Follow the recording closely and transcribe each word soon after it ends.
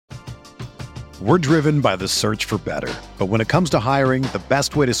We're driven by the search for better. But when it comes to hiring, the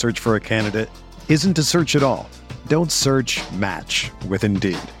best way to search for a candidate isn't to search at all. Don't search, match with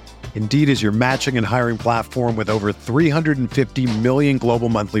Indeed. Indeed is your matching and hiring platform with over 350 million global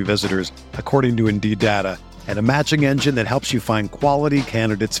monthly visitors, according to Indeed data, and a matching engine that helps you find quality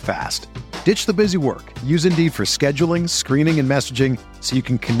candidates fast. Ditch the busy work. Use Indeed for scheduling, screening, and messaging so you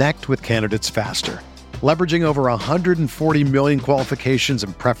can connect with candidates faster. Leveraging over 140 million qualifications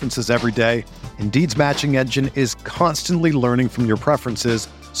and preferences every day, Indeed's matching engine is constantly learning from your preferences,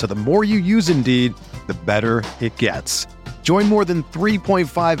 so the more you use Indeed, the better it gets. Join more than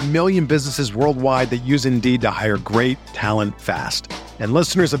 3.5 million businesses worldwide that use Indeed to hire great talent fast. And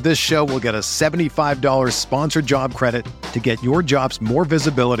listeners of this show will get a $75 sponsored job credit to get your jobs more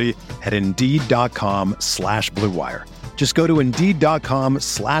visibility at Indeed.com/Blue Wire. Just go to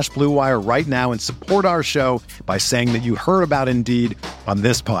Indeed.com/Blue Wire right now and support our show by saying that you heard about Indeed on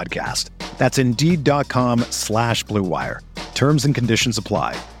this podcast. That's Indeed.com/Blue Wire. Terms and conditions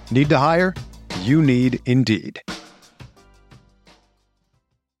apply. Need to hire? You need Indeed.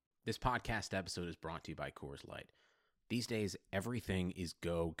 This podcast episode is brought to you by Coors Light. These days, everything is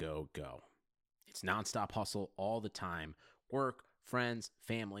go, go, go. It's nonstop hustle all the time. Work, friends,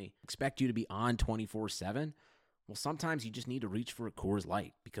 family, expect you to be on 24/7. Well, sometimes you just need to reach for a Coors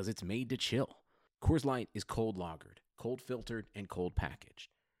Light because it's made to chill. Coors Light is cold lagered, cold filtered, and cold packaged.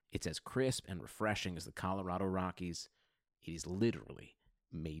 It's as crisp and refreshing as the Colorado Rockies. It is literally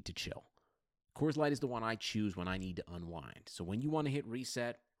made to chill. Coors Light is the one I choose when I need to unwind. So when you want to hit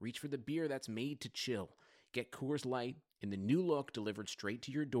reset, reach for the beer that's made to chill. Get Coors Light in the new look delivered straight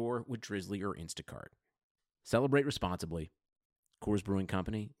to your door with Drizzly or Instacart. Celebrate responsibly. Coors Brewing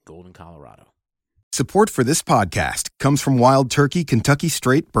Company, Golden, Colorado. Support for this podcast comes from Wild Turkey Kentucky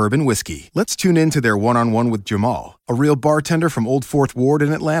Straight Bourbon Whiskey. Let's tune in to their one-on-one with Jamal, a real bartender from Old Fourth Ward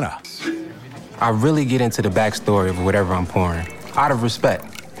in Atlanta. I really get into the backstory of whatever I'm pouring, out of respect.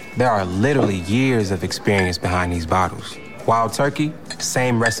 There are literally years of experience behind these bottles. Wild Turkey,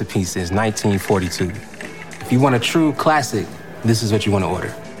 same recipe since 1942. If you want a true classic, this is what you want to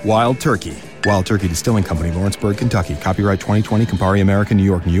order. Wild Turkey. Wild Turkey Distilling Company, Lawrenceburg, Kentucky. Copyright 2020, Campari American, New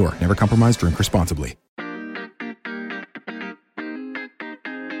York, New York. Never compromise, drink responsibly.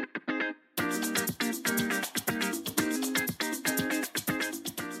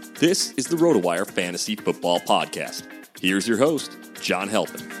 This is the RotoWire Fantasy Football Podcast. Here's your host, John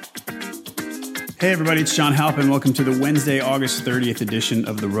Halpin. Hey everybody, it's John Halpin. Welcome to the Wednesday, August 30th edition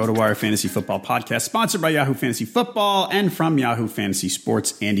of the RotoWire Fantasy Football Podcast, sponsored by Yahoo Fantasy Football and from Yahoo Fantasy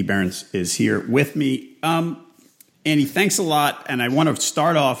Sports. Andy Behrens is here with me. Andy, thanks a lot. And I want to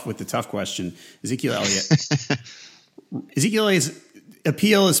start off with the tough question. Ezekiel Elliott's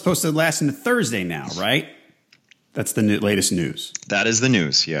appeal is supposed to last into Thursday now, right? That's the latest news. That is the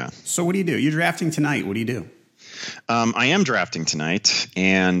news, yeah. So what do? You're drafting tonight. What do you do? I am drafting tonight,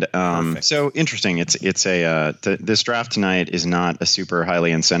 and so interesting. This draft tonight is not a super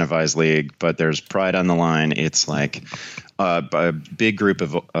highly incentivized league, but there's pride on the line. It's like a big group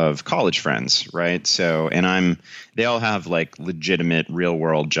of college friends, right? So, and they all have like legitimate real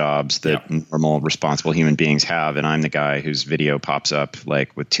world jobs that normal responsible human beings have, and I'm the guy whose video pops up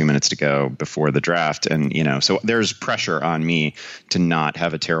like with 2 minutes to go before the draft, and so there's pressure on me to not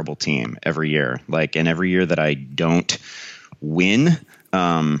have a terrible team every year. Like, and every year that I don't win,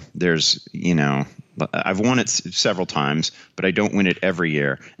 there's I've won it several times, but I don't win it every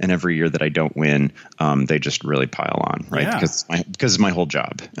year. And every year that I don't win, they just really pile on, right? Yeah. Because it's my whole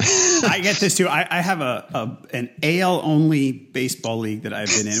job. I get this too. I have an AL only baseball league that I've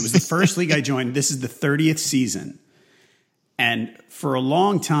been in. It was the first league I joined. This is the 30th season. And for a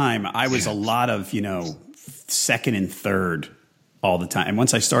long time, I was a lot of, second and third all the time. And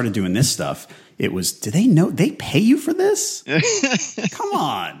once I started doing this stuff, it was, do they know they pay you for this? Come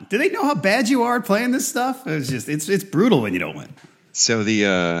on. Do they know how bad you are at playing this stuff? It's just, it's brutal when you don't win. So so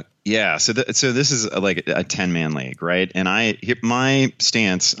this is like a 10-man league, right? And my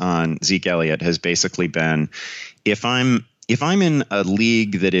stance on Zeke Elliott has basically been, if I'm in a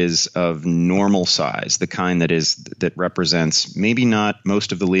league that is of normal size, the kind that represents maybe not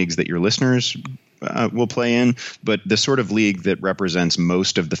most of the leagues that your listeners will play in, but the sort of league that represents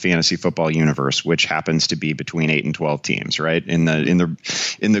most of the fantasy football universe, which happens to be between 8 and 12 teams, right? In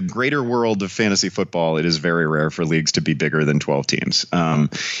the greater world of fantasy football, it is very rare for leagues to be bigger than 12 teams.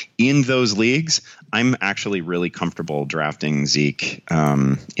 In those leagues, I'm actually really comfortable drafting Zeke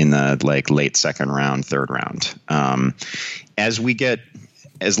in the late second round, third round. As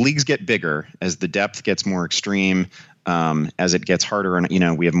leagues get bigger, as the depth gets more extreme, as it gets harder,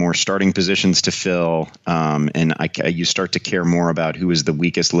 and we have more starting positions to fill, and you start to care more about who is the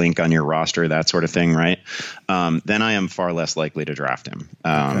weakest link on your roster, that sort of thing, right? Then I am far less likely to draft him.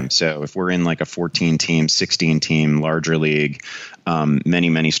 Okay. So if we're in like a 14-team, 16-team larger league,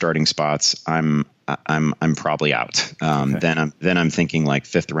 many starting spots, I'm probably out. Okay. Then I'm thinking like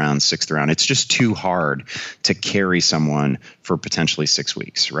 5th round, 6th round. It's just too hard to carry someone for potentially 6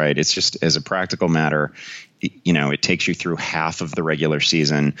 weeks, right? It's just, as a practical matter, it takes you through half of the regular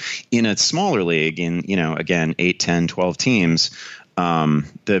season. In a smaller league, again, 8, 10, 12 teams,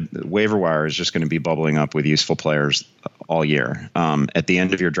 the waiver wire is just going to be bubbling up with useful players all year. At the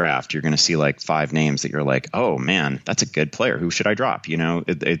end of your draft, you're going to see like 5 names that you're like, oh man, that's a good player. Who should I drop?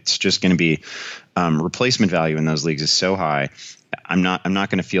 It's just going to be replacement value in those leagues is so high. I'm not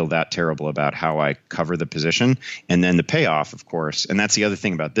going to feel that terrible about how I cover the position. And then the payoff, of course, and that's the other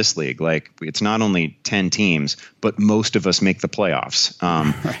thing about this league. Like, it's not only 10 teams, but most of us make the playoffs.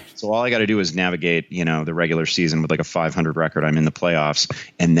 Right. So all I got to do is navigate, the regular season with like a 500 record. I'm in the playoffs.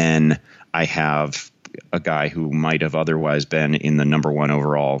 And then I have a guy who might have otherwise been in the number 1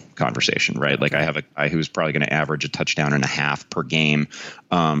 overall conversation, right? Like, I have a guy who's probably going to average a touchdown and a half per game,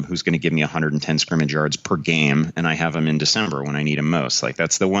 who's going to give me 110 scrimmage yards per game, and I have him in December when I need him most. Like,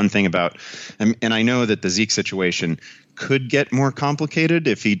 that's the one thing about, and I know that the Zeke situation could get more complicated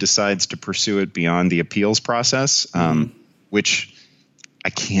if he decides to pursue it beyond the appeals process, which I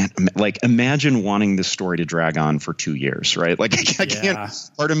can't imagine wanting this story to drag on for 2 years, right? Like, I can't.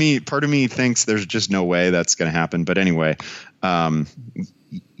 Part of me thinks there's just no way that's going to happen. But anyway,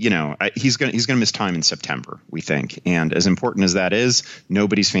 he's going to miss time in September, we think. And as important as that is,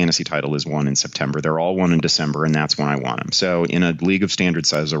 nobody's fantasy title is won in September. They're all won in December, and that's when I want him. So in a league of standard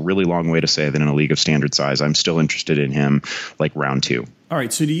size, a really long way to say that in a league of standard size, I'm still interested in him like round 2. All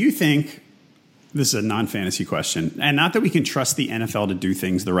right. So do you think? This is a non-fantasy question, and not that we can trust the NFL to do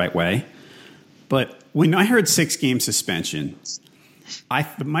things the right way, but when I heard 6-game suspension,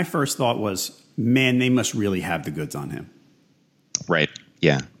 my first thought was, man, they must really have the goods on him. Right.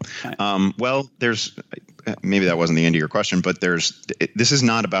 Yeah. Well, there's maybe that wasn't the end of your question, but this is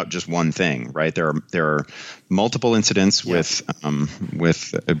not about just one thing, right? There are multiple incidents with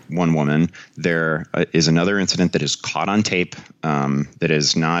one woman. There is another incident that is caught on tape, that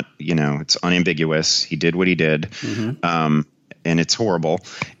is not, it's unambiguous. He did what he did. Mm-hmm. And it's horrible.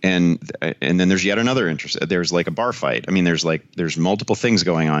 And then there's yet another interest. There's like a bar fight. I mean, there's multiple things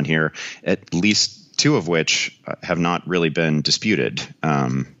going on here, at least 2 of which have not really been disputed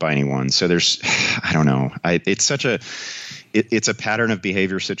by anyone. So I don't know. It's a pattern of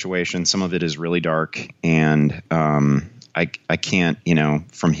behavior situation. Some of it is really dark, and I can't,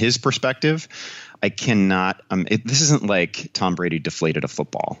 from his perspective, I cannot. This isn't like Tom Brady deflated a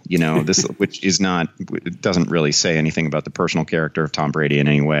football, this, which is not. It doesn't really say anything about the personal character of Tom Brady in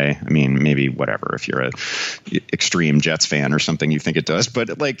any way. I mean, maybe whatever. If you're a extreme Jets fan or something, you think it does.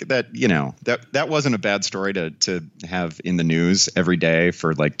 But like that, that wasn't a bad story to have in the news every day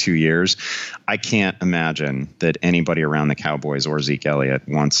for like 2 years. I can't imagine that anybody around the Cowboys or Zeke Elliott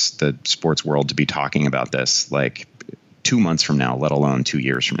wants the sports world to be talking about this like 2 months from now, let alone 2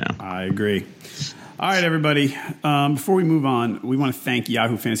 years from now. I agree. All right, everybody. Before we move on, we want to thank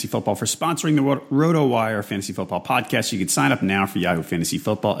Yahoo Fantasy Football for sponsoring the RotoWire Fantasy Football podcast. You can sign up now for Yahoo Fantasy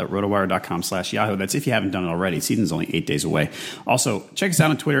Football at rotowire.com/Yahoo. That's if you haven't done it already. Season's only 8 days away. Also, check us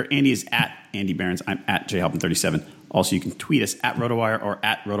out on Twitter. Andy is at Andy Behrens. I'm at JHelpin37. Also, you can tweet us at RotoWire or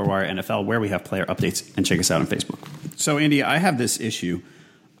at RotoWire NFL, where we have player updates, and check us out on Facebook. So, Andy, I have this issue.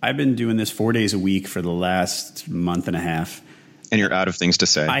 I've been doing this 4 days a week for the last month and a half. And you're out of things to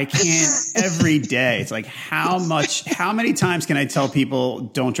say. I can't every day. It's like, how many times can I tell people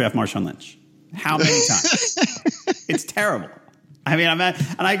don't draft Marshawn Lynch? How many times? It's terrible. I mean,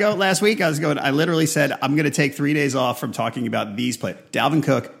 last week I literally said, I'm going to take 3 days off from talking about these players. Dalvin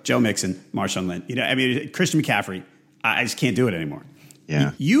Cook, Joe Mixon, Marshawn Lynch. Christian McCaffrey. I just can't do it anymore.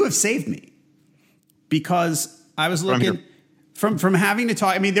 Yeah. You have saved me, because I was looking from having to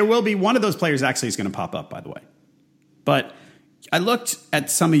talk. I mean, there will be one of those players actually is going to pop up, by the way. But I looked at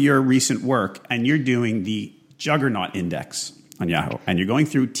some of your recent work, and you're doing the Juggernaut Index on Yahoo, and you're going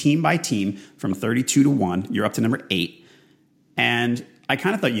through team by team from 32 to 1. You're up to number 8. And I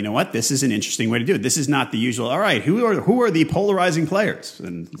kind of thought, you know what? This is an interesting way to do it. This is not the usual, all right, who are the polarizing players?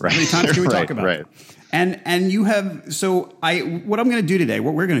 And how many times can we talk about it? And you have, what I'm going to do today,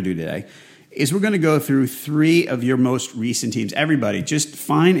 what we're going to do today, is we're going to go through 3 of your most recent teams. Everybody, just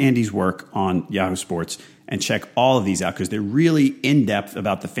find Andy's work on Yahoo Sports and check all of these out, because they're really in-depth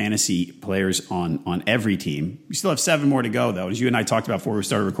about the fantasy players on every team. We still have 7 more to go, though. As you and I talked about before we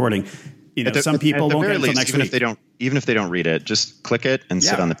started recording, Some people won't get it until next week. Even if they don't read it, just click it and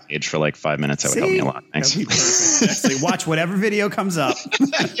sit on the page for like 5 minutes. That would help me a lot. Thanks. That'd be perfect. Actually, watch whatever video comes up.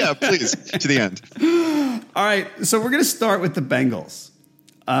 Yeah, please, to the end. All right, so we're going to start with the Bengals.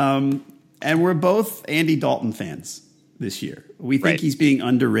 And we're both Andy Dalton fans this year. We think he's being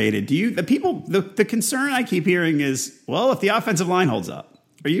underrated. The concern I keep hearing is, well, if the offensive line holds up,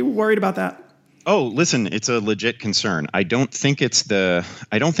 are you worried about that? Oh, listen, it's a legit concern. I don't think it's the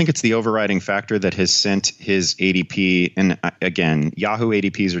overriding factor that has sent his ADP. And again, Yahoo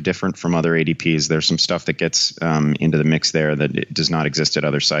ADPs are different from other ADPs. There's some stuff that gets into the mix there that it does not exist at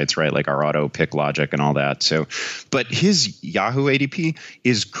other sites, right? Like our auto pick logic and all that. So, but his Yahoo ADP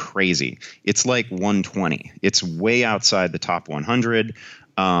is crazy. It's like 120. It's way outside the top 100.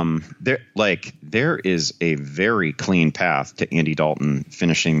 There is a very clean path to Andy Dalton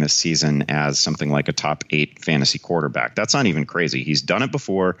finishing this season as something like a top 8 fantasy quarterback. That's not even crazy. He's done it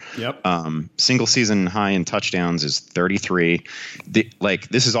before. Yep. Single season high in touchdowns is 33.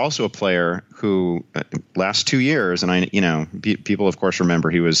 This is also a player who last 2 years, and people of course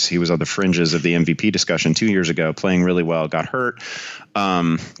remember he was on the fringes of the MVP discussion 2 years ago, playing really well, got hurt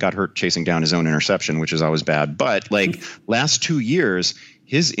chasing down his own interception, which is always bad. But last 2 years,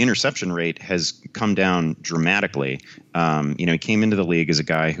 his interception rate has come down dramatically. He came into the league as a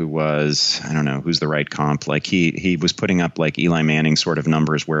guy who was, I don't know, who's the right comp. Like he was putting up like Eli Manning sort of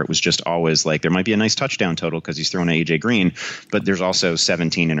numbers where it was just always like there might be a nice touchdown total because he's throwing to AJ Green, but there's also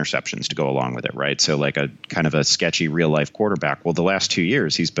 17 interceptions to go along with it, right? So like a kind of a sketchy real life quarterback. Well, the last 2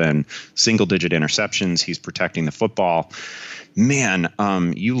 years he's been single digit interceptions. He's protecting the football. Man,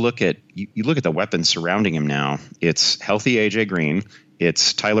 you look at the weapons surrounding him now. It's healthy AJ Green.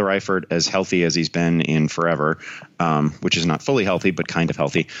 It's Tyler Eifert as healthy as he's been in forever, which is not fully healthy, but kind of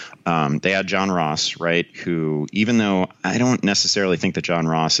healthy. They had John Ross, right, who, even though I don't necessarily think that John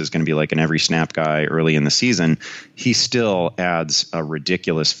Ross is going to be like an every snap guy early in the season, he still adds a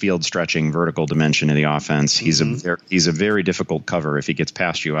ridiculous field stretching vertical dimension to the offense. He's a very difficult cover if he gets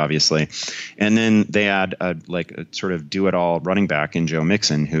past you, obviously. And then they add a sort of do it all running back in Joe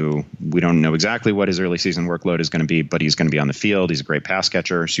Mixon, who we don't know exactly what his early season workload is going to be, but he's going to be on the field. He's a great pass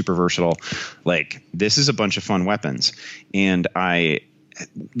catcher, super versatile. This is a bunch of fun weapons. And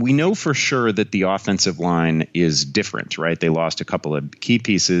we know for sure that the offensive line is different, right? They lost a couple of key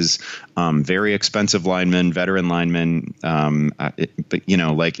pieces, very expensive linemen, veteran linemen. But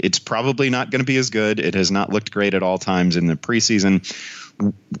it's probably not going to be as good. It has not looked great at all times in the preseason.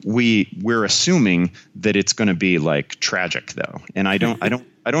 We're assuming that it's going to be like tragic though. And I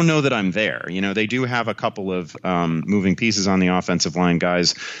don't know that I'm there. They do have a couple of moving pieces on the offensive line.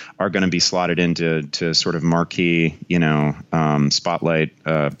 Guys are going to be slotted into sort of marquee, spotlight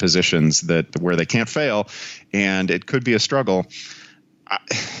positions where they can't fail, and it could be a struggle.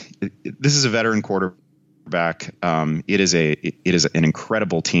 This is a veteran quarterback. It is an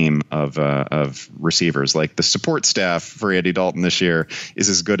incredible team of receivers. Like the support staff for Andy Dalton this year is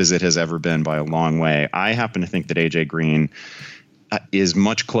as good as it has ever been by a long way. I happen to think that AJ Green is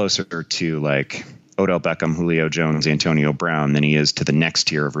much closer to like Odell Beckham, Julio Jones, Antonio Brown than he is to the next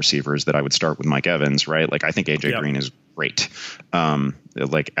tier of receivers that I would start with Mike Evans, right? Like I think AJ Green is great.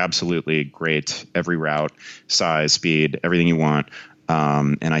 Absolutely great. Every route, size, speed, everything you want.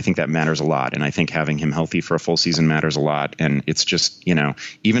 And I think that matters a lot. And I think having him healthy for a full season matters a lot. And it's just,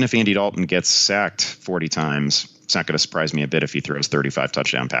 even if Andy Dalton gets sacked 40 times, it's not going to surprise me a bit if he throws 35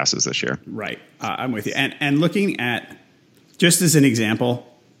 touchdown passes this year. Right. I'm with you. And looking at, just as an example,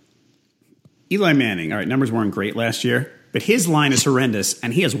 Eli Manning, all right, numbers weren't great last year, but his line is horrendous,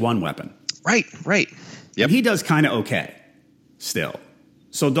 and he has one weapon. Right. Yep. And he does kind of okay still.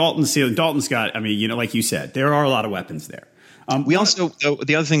 So Dalton's got, like you said, there are a lot of weapons there. We also,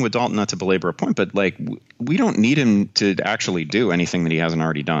 the other thing with Dalton, not to belabor a point, but we don't need him to actually do anything that he hasn't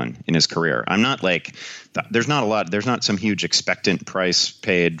already done in his career. I'm not there's not some huge expectant price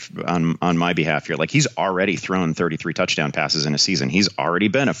paid on my behalf here. Like he's already thrown 33 touchdown passes in a season. He's already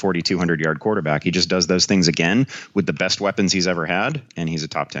been a 4,200 yard quarterback. He just does those things again with the best weapons he's ever had. And he's a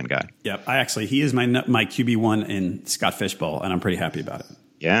top 10 guy. Yep. He is my QB1 in Scott Fishbowl, and I'm pretty happy about it.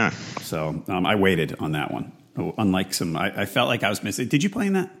 Yeah. So I waited on that one. Unlike some, I felt like I was missing. Did you play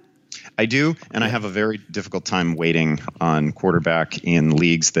in that? I do, and I have a very difficult time waiting on quarterback in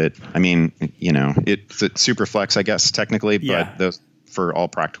leagues that, it's a super flex, I guess, technically, but those, for all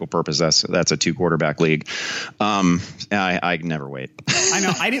practical purposes, that's a 2 quarterback league. I never wait. I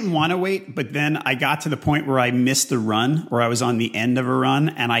know. I didn't want to wait, but then I got to the point where I missed the run, or I was on the end of a run,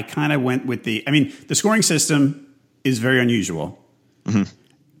 and I kind of went with the scoring system is very unusual. Mm-hmm.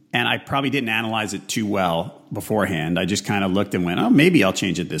 And I probably didn't analyze it too well beforehand. I just kind of looked and went, oh, maybe I'll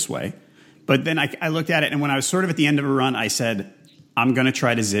change it this way. But then I looked at it, and when I was sort of at the end of a run, I said, I'm going to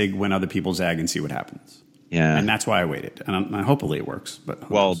try to zig when other people zag and see what happens. Yeah. And that's why I waited. And hopefully it works. But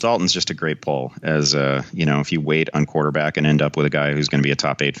Dalton's just a great pull as if you wait on quarterback and end up with a guy who's going to be a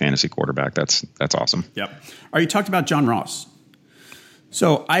top 8 fantasy quarterback, that's awesome. Yep. All right, you talked about John Ross.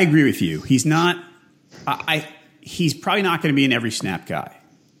 So I agree with you. He's not he's probably not going to be an every snap guy.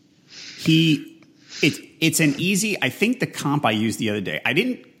 It's an easy, I think the comp I used the other day, I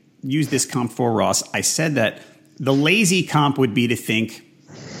didn't use this comp for Ross. I said that the lazy comp would be to think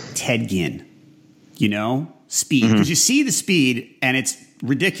Ted Ginn. Speed. Because you see the speed, and it's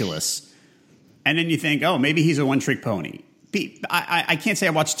ridiculous. And then you think, oh, maybe he's a one-trick pony. I can't say I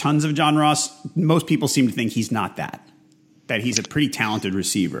watched tons of John Ross. Most people seem to think he's not that he's a pretty talented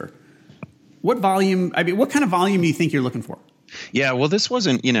receiver. What kind of volume do you think you're looking for? Yeah, well, this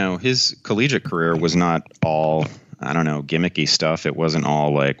wasn't, his collegiate career was not all, I don't know, gimmicky stuff. It wasn't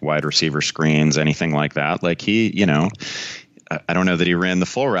all like wide receiver screens, anything like that. Like he, I don't know that he ran the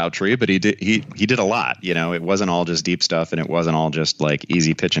full route tree, but he did a lot. It wasn't all just deep stuff, and it wasn't all just like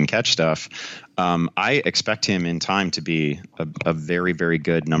easy pitch and catch stuff. I expect him in time to be a very, very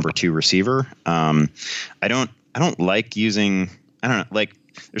good number 2 receiver. I don't like using,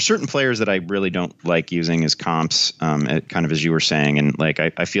 there's certain players that I really don't like using as comps, kind of as you were saying. And like,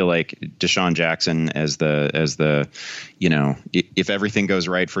 I feel like Deshaun Jackson as the, if everything goes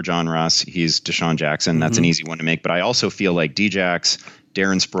right for John Ross, he's Deshaun Jackson. That's an easy one to make. But I also feel like Djax,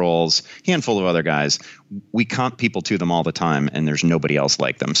 Darren Sproles, handful of other guys, we comp people to them all the time, and there's nobody else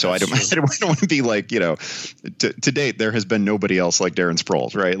like them. So I don't want to be like, to date, there has been nobody else like Darren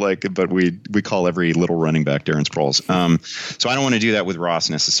Sproles, right? Like, but we call every little running back Darren Sproles. So I don't want to do that with Ross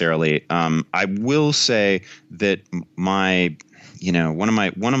necessarily. I will say that one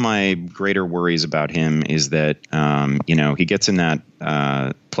of my greater worries about him is that, he gets in that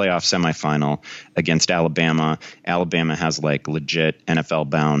playoff semifinal against Alabama. Alabama has like legit NFL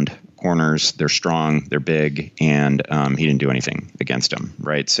bound corners. They're strong, they're big, and he didn't do anything against them,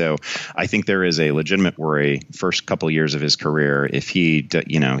 right? So I think there is a legitimate worry first couple of years of his career. If he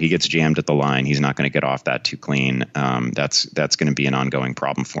gets jammed at the line, he's not going to get off that too clean. That's going to be an ongoing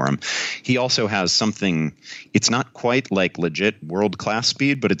problem for him. He also has something. It's not quite like legit world class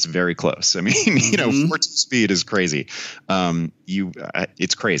speed, but it's very close. I mean, 4.2 speed is crazy.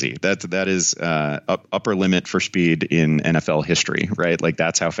 It's crazy. That is upper limit for speed in NFL history, right? Like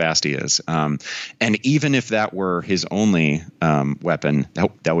that's how fast he is. And even if that were his only weapon,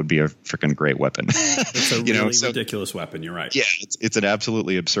 that would be a freaking great weapon. It's a really ridiculous weapon. You're right. Yeah, it's an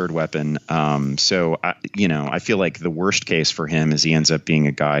absolutely absurd weapon. So I feel like the worst case for him is he ends up being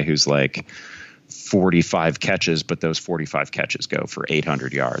a guy who's like 45 catches, but those 45 catches go for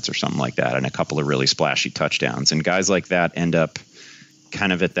 800 yards or something like that, and a couple of really splashy touchdowns. And guys like that end up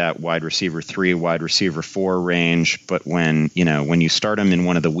kind of at that wide receiver 3, wide receiver 4 range. But when you start them in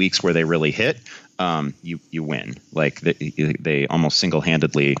one of the weeks where they really hit, you win. Like they almost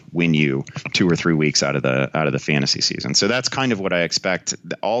single-handedly win you 2 or 3 weeks out of the fantasy season. So that's kind of what I expect.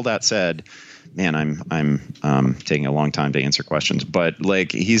 All that said, man, I'm taking a long time to answer questions, but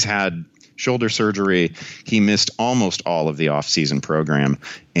like he's had shoulder surgery. He missed almost all of the off-season program.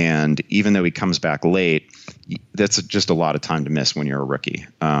 And even though he comes back late, that's just a lot of time to miss when you're a rookie.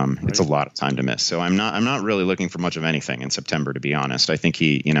 It's a lot of time to miss. So I'm not really looking for much of anything in September, to be honest. I think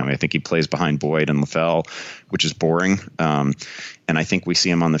he plays behind Boyd and LaFell, which is boring. And I think we see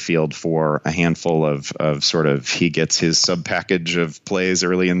him on the field for a handful of sort of, he gets his sub package of plays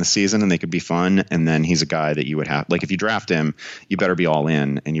early in the season and they could be fun. And then he's a guy that you would have, like if you draft him, you better be all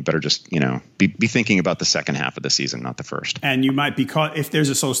in and you better just, be thinking about the second half of the season, not the first. And you might be caught, if there's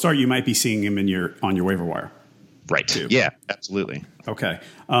a slow start, you might be seeing him on your waiver wire. Right. Too. Yeah, absolutely. Okay.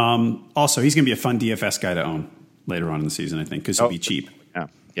 Also, he's going to be a fun DFS guy to own later on in the season, I think, because he'll be cheap.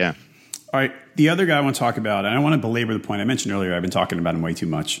 Yeah. All right. The other guy I want to talk about, and I don't want to belabor the point I mentioned earlier, I've been talking about him way too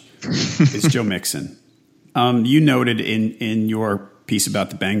much, is Joe Mixon. You noted in your piece about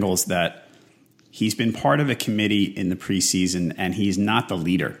the Bengals that he's been part of a committee in the preseason, and he's not the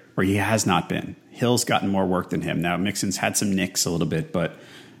leader, or he has not been. Hill's gotten more work than him. Now, Mixon's had some nicks a little bit, but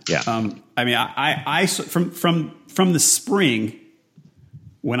yeah. I from the spring,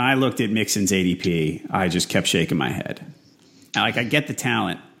 when I looked at Mixon's ADP, I just kept shaking my head. And I get the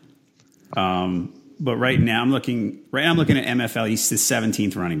talent, but right now I'm looking at MFL. He's the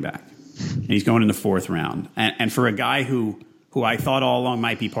 17th running back, and he's going in the 4th round. And for a guy who I thought all along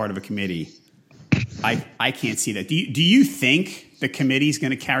might be part of a committee, I can't see that. Do you think the committee's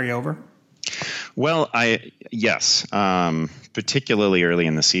going to carry over? Well, yes, particularly early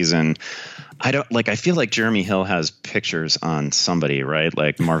in the season. I feel like Jeremy Hill has pictures on somebody, right?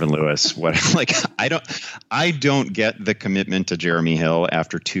 Like Marvin Lewis, I don't get the commitment to Jeremy Hill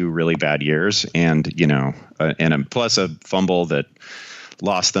after 2 really bad years. And, plus a fumble that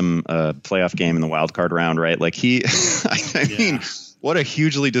lost them a playoff game in the wild card round, right? Like I mean, what a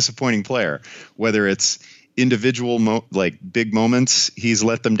hugely disappointing player, whether it's individual big moments, he's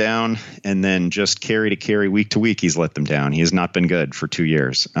let them down, and then just carry to carry, week to week, he's let them down. He has not been good for 2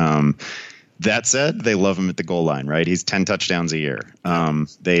 years. That said, they love him at the goal line, right? He's 10 touchdowns a year.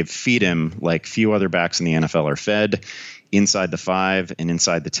 They feed him like few other backs in the NFL are fed, inside the 5 and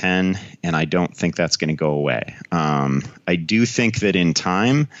inside the 10, and I don't think that's going to go away. I do think that in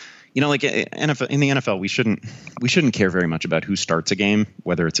time, like NFL, in the NFL, we shouldn't care very much about who starts a game,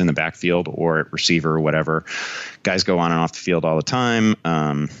 whether it's in the backfield or at receiver or whatever. Guys go on and off the field all the time.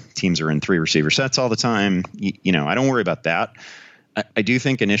 Teams are in 3 receiver sets all the time. I don't worry about that. I do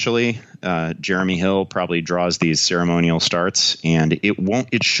think initially Jeremy Hill probably draws these ceremonial starts, and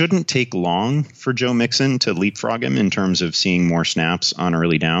it shouldn't take long for Joe Mixon to leapfrog him in terms of seeing more snaps on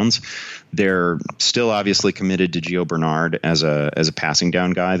early downs. They're still obviously committed to Gio Bernard as a passing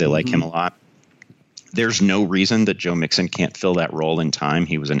down guy. They like him a lot. There's no reason that Joe Mixon can't fill that role in time.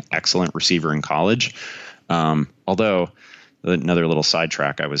 He was an excellent receiver in college. Although, another little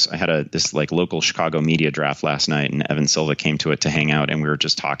sidetrack, I had this local Chicago media draft last night, and Evan Silva came to it to hang out, and we were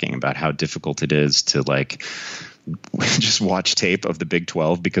just talking about how difficult it is to just watch tape of the Big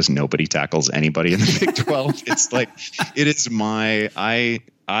 12 because nobody tackles anybody in the Big 12. It's it is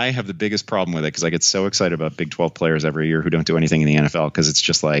I have the biggest problem with it because I get so excited about Big 12 players every year who don't do anything in the NFL, because it's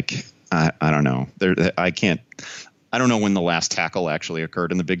just I don't know. I don't know when the last tackle actually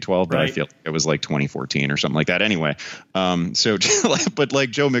occurred in the Big 12, but right. I feel like it was 2014 or something like that. Anyway,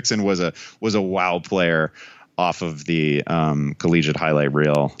 but Joe Mixon was a wow player off of the collegiate highlight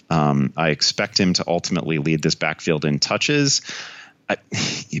reel. I expect him to ultimately lead this backfield in touches.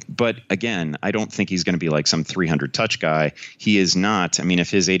 But again, I don't think he's going to be some 300 touch guy. He is not. I mean, if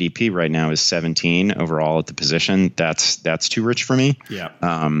his ADP right now is 17 overall at the position, that's too rich for me. Yeah.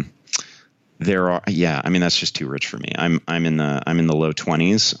 That's just too rich for me. I'm in the low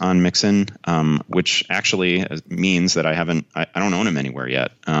 20s on Mixon, which actually means that I don't own him anywhere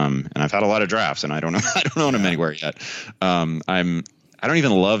yet. And I've had a lot of drafts, and I don't own him anywhere yet. I don't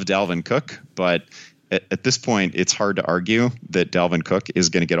even love Dalvin Cook, but at this point, it's hard to argue that Dalvin Cook is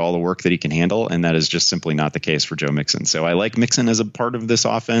going to get all the work that he can handle, and that is just simply not the case for Joe Mixon. So I like Mixon as a part of this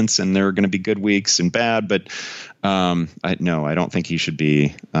offense, and there are going to be good weeks and bad, but I don't think he should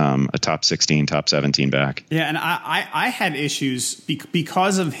be a top 16, top 17 back. Yeah, and I had issues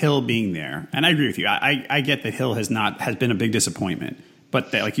because of Hill being there, and I agree with you. I get that Hill has been a big disappointment,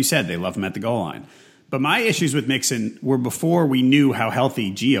 but like you said, they love him at the goal line. But my issues with Mixon were before we knew how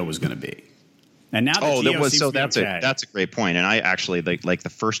healthy Gio was going to be. And now that's a great point. And I actually like the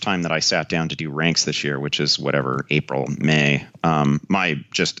first time that I sat down to do ranks this year, which is April, May. My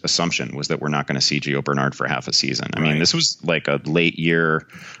just assumption was that we're not going to see Gio Bernard for half a season. I mean, this was a late year,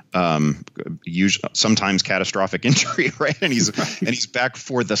 sometimes catastrophic injury, right? And he's back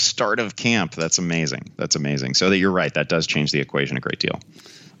for the start of camp. That's amazing. So that you're right, that does change the equation a great deal.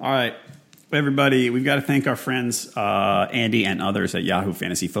 All right. Everybody, we've got to thank our friends, Andy and others at Yahoo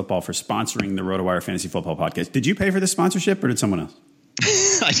Fantasy Football for sponsoring the RotoWire Fantasy Football Podcast. Did you pay for this sponsorship, or did someone else?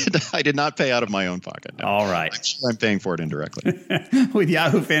 I did not pay out of my own pocket. No. All right. I'm paying for it indirectly. With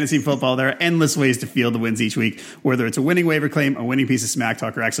Yahoo Fantasy Football, there are endless ways to field the wins each week, whether it's a winning waiver claim, a winning piece of smack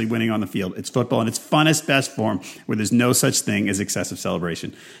talk, or actually winning on the field. It's football in its funnest, best form, where there's no such thing as excessive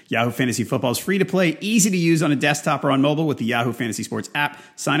celebration. Yahoo Fantasy Football is free to play, easy to use on a desktop or on mobile with the Yahoo Fantasy Sports app.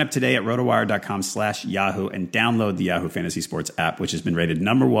 Sign up today at rotowire.com/Yahoo and download the Yahoo Fantasy Sports app, which has been rated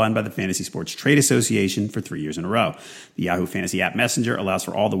 #1 by the Fantasy Sports Trade Association for 3 years in a row. The Yahoo Fantasy app Messenger allows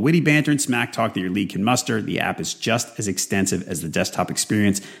for all the witty banter and smack talk that your league can muster. The app is just as extensive as the desktop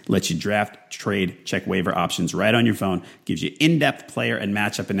experience. It lets you draft, trade, check waiver options right on your phone. Gives you in-depth player and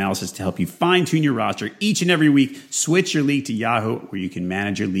matchup analysis to help you fine-tune your roster each and every week. Switch your league to Yahoo, where you can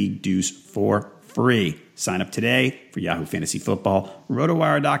manage your league dues for free. Sign up today for Yahoo Fantasy Football.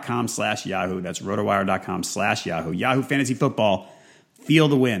 Rotowire.com/Yahoo. That's rotowire.com/Yahoo. Yahoo Fantasy Football. Feel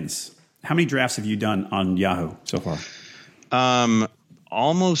the wins. How many drafts have you done on Yahoo so far?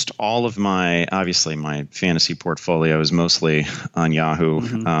 Almost all of my fantasy portfolio is mostly on Yahoo.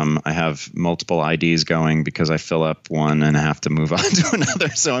 Mm-hmm. I have multiple IDs going because I fill up one and I have to move on to another.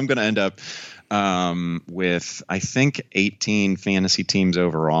 So I'm going to end up with, I think, 18 fantasy teams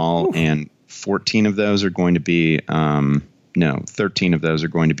overall. Ooh. And 14 of those are going to be 13 of those are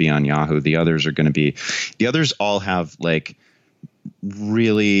going to be on Yahoo. The others all have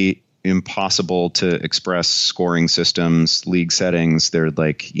really impossible to express scoring systems, league settings. They're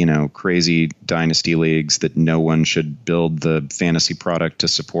like, crazy dynasty leagues that no one should build the fantasy product to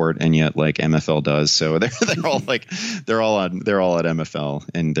support, and yet like MFL does. So they're all they're all at MFL,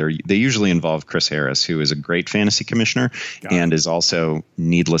 and they usually involve Chris Harris, who is a great fantasy commissioner and is also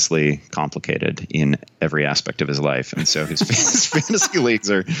needlessly complicated in every aspect of his life. And so his fantasy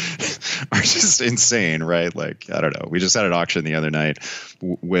leagues are just insane, right? Like, I don't know. We just had an auction the other night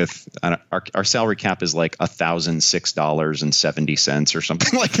with our salary cap is like $1,006.70 or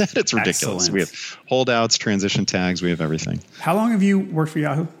something like that. It's ridiculous. Excellent. We have holdouts, transition tags. We have everything. How long have you worked for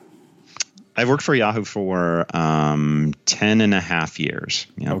Yahoo? I've worked for Yahoo for 10 and a half years.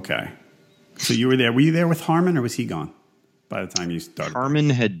 Yep. Okay. So you were there. Were you there with Harmon, or was he gone by the time you started? Harmon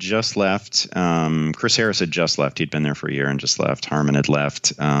had just left. Chris Harris had just left. He'd been there for a year and just left. Harmon had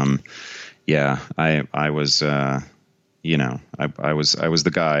left. I was I was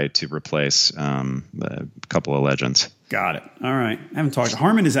the guy to replace a couple of legends. Got it. All right. I haven't talked.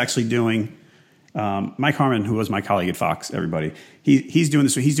 Harmon is actually doing Mike Harmon, who was my colleague at Fox. Everybody, he's doing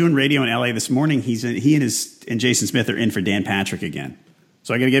this. He's doing radio in LA this morning. He and Jason Smith are in for Dan Patrick again.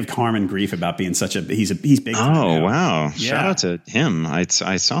 So I got to give Harmon grief about being he's big. Oh wow! Yeah. Shout out to him. I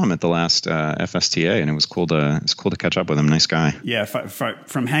saw him at the last FSTA, and it was cool to catch up with him. Nice guy. Yeah,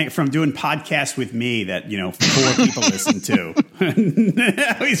 from doing podcasts with me that 4 people listen to.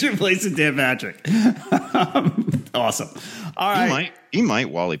 Now he's replacing Dan Patrick. Awesome. All right. He might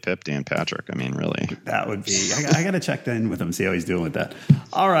Wally Pip Dan Patrick. I mean, really. That would be. I got to check in with him, see how he's doing with that.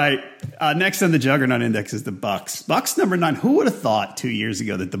 All right. Next on the Juggernaut Index is the Bucs. Bucs number 9. Who would have thought 2 years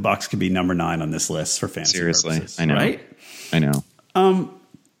ago that the Bucs could be number 9 on this list for fantasy purposes? I know. Right? I know.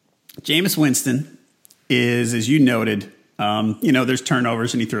 Jameis Winston is, as you noted, there's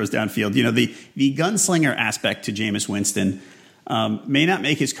turnovers and he throws downfield. The gunslinger aspect to Jameis Winston may not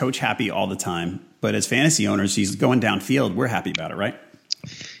make his coach happy all the time, but as fantasy owners, he's going downfield. We're happy about it, right?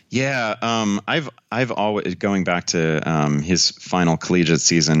 Yeah, I've always, going back to his final collegiate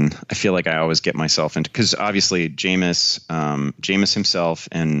season, I feel like I always get myself into, because obviously Jameis himself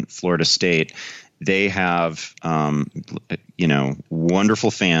and Florida State, they have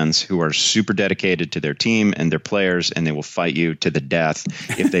wonderful fans who are super dedicated to their team and their players, and they will fight you to the death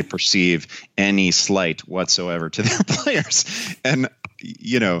if they perceive any slight whatsoever to their players. And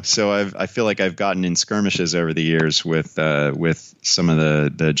so I feel like I've gotten in skirmishes over the years with some of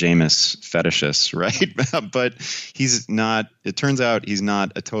the Jameis fetishists, right? But he's not. It turns out he's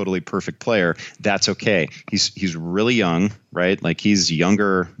not a totally perfect player. That's okay. He's really young, right? Like, he's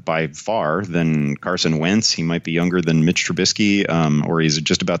younger by far than Carson Wentz. He might be younger than Mitch Trubisky, or he's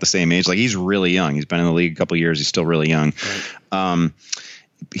just about the same age. Like, he's really young. He's been in the league a couple of years. He's still really young. Right.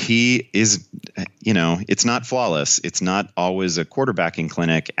 He is, it's not flawless. It's not always a quarterbacking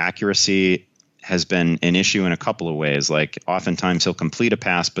clinic. Accuracy has been an issue in a couple of ways. Like, oftentimes he'll complete a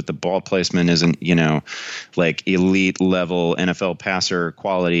pass, but the ball placement isn't, like elite level NFL passer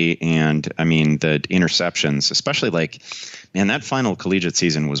quality. And I mean, the interceptions, especially that final collegiate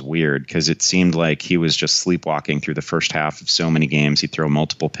season was weird because it seemed like he was just sleepwalking through the first half of so many games. He'd throw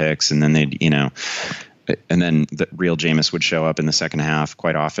multiple picks, and then and then the real Jameis would show up in the second half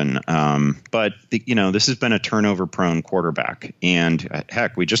quite often. But this has been a turnover-prone quarterback. And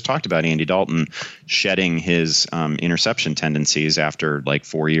heck, we just talked about Andy Dalton shedding his interception tendencies after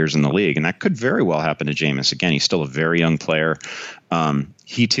 4 years in the league. And that could very well happen to Jameis. Again, he's still a very young player.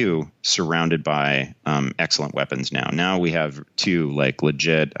 He too surrounded by excellent weapons now. Now we have two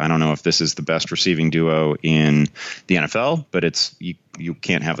legit. I don't know if this is the best receiving duo in the NFL, but it's you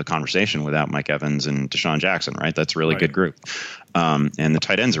can't have the conversation without Mike Evans and Deshaun Jackson, right? That's a really good group. And the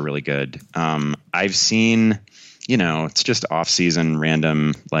tight ends are really good. I've seen, it's just off-season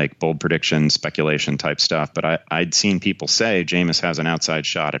random bold prediction speculation type stuff, but I'd seen people say Jameis has an outside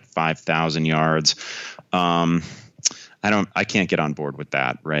shot at 5,000 yards. I can't get on board with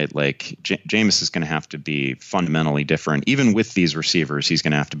that, right? Jameis is going to have to be fundamentally different. Even with these receivers, he's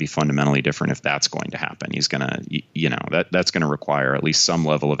going to have to be fundamentally different if that's going to happen. He's going to, that's going to require at least some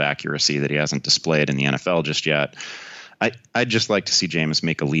level of accuracy that he hasn't displayed in the NFL just yet. I'd just like to see Jameis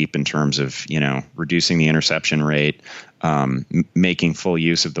make a leap in terms of, reducing the interception rate, making full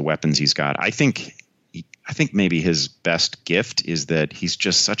use of the weapons he's got. I think maybe his best gift is that he's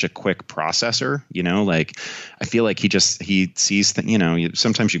just such a quick processor, I feel like he sees things,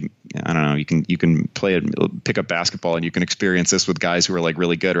 sometimes you can pick up basketball and you can experience this with guys who are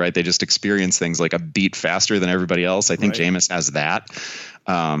really good, right? They just experience things a beat faster than everybody else. I think Jameis has that.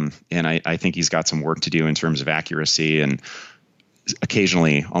 And I think he's got some work to do in terms of accuracy. And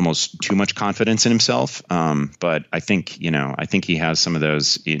occasionally almost too much confidence in himself. But I think he has some of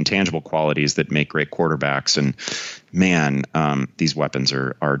those intangible qualities that make great quarterbacks. And man, these weapons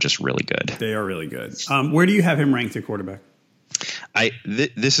are just really good. They are really good. Where do you have him ranked at quarterback?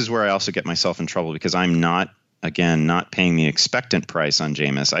 This is where I also get myself in trouble because I'm not paying the expectant price on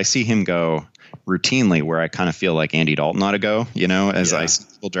Jameis. I see him go routinely where I kind of feel like Andy Dalton ought to go, I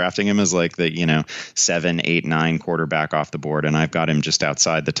still drafting him as like the, 7, 8, 9 quarterback off the board. And I've got him just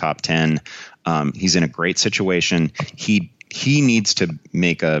outside the top 10. He's in a great situation. He needs to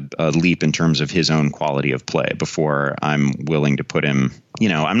make a leap in terms of his own quality of play before I'm willing to put him,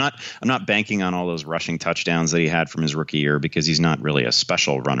 I'm not banking on all those rushing touchdowns that he had from his rookie year because he's not really a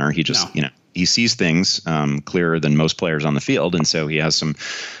special runner. He just, he sees things clearer than most players on the field. And so he has some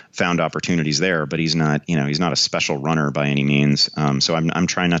found opportunities there, but he's not a special runner by any means. So I'm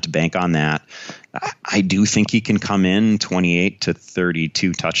trying not to bank on that. I do think he can come in 28 to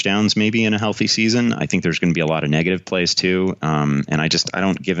 32 touchdowns maybe in a healthy season. I think there's going to be a lot of negative plays too. And I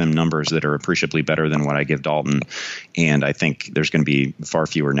don't give him numbers that are appreciably better than what I give Dalton. And I think there's going to be far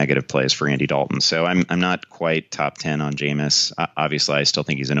fewer negative plays for Andy Dalton. So I'm not quite top 10 on Jameis. Obviously, I still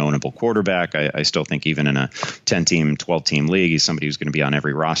think he's an ownable quarterback. I still think even in a 10-team, 12-team league, he's somebody who's going to be on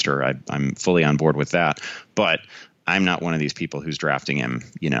every roster. I'm fully on board with that. But I'm not one of these people who's drafting him,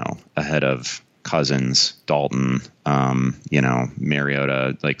 ahead of Cousins, Dalton,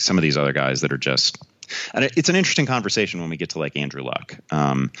 Mariota, like some of these other guys that are just. And it's an interesting conversation when we get to like Andrew Luck.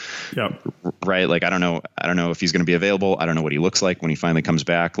 Right. Like, I don't know if he's going to be available. I don't know what he looks like when he finally comes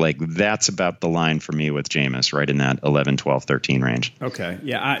back. Like that's about the line for me with Jameis, right in that 11, 12, 13 range. Okay.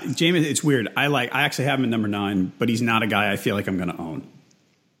 Yeah. Jameis, it's weird. I actually have him at number 9, but he's not a guy I feel like I'm going to own.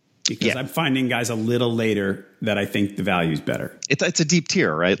 Because I'm finding guys a little later that I think the value is better. It's a deep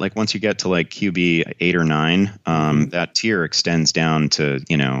tier, right? Like once you get to like QB 8 or 9, that tier extends down to,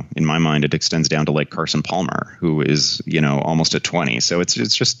 in my mind, it extends down to like Carson Palmer, who is, almost at 20. So it's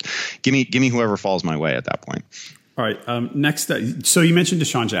just give me whoever falls my way at that point. All right. Next, so you mentioned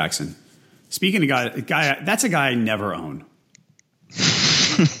Deshaun Jackson. Speaking of guy, that's a guy I never own.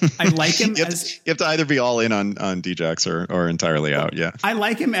 I like him you have to either be all in on D-Jax or entirely out. Yeah. I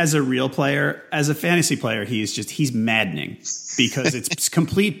like him as a real player. As a fantasy player, he's maddening because it's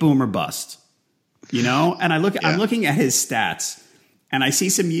complete boom or bust, And I'm looking at his stats and I see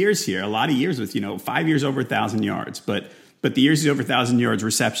some years here, a lot of years with, 5 years over 1,000 yards, but the years he's over 1,000 yards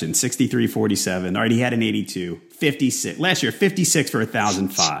reception, 63, 47. All right. He had an 82, 56 last year, 56 for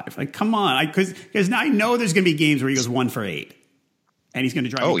 1,005. Like, come on. Because now I know there's going to be games where he goes 1 for 8. And he's going to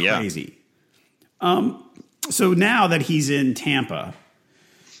drive me crazy. So now that he's in Tampa,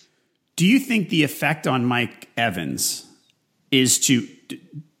 do you think the effect on Mike Evans is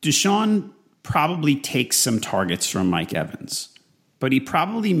Deshaun probably takes some targets from Mike Evans, but he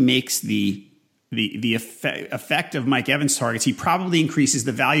probably makes the effect of Mike Evans' targets, he probably increases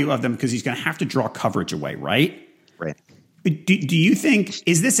the value of them because he's going to have to draw coverage away, right? Right. Do you think,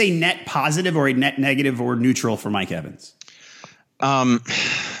 is this a net positive or a net negative or neutral for Mike Evans?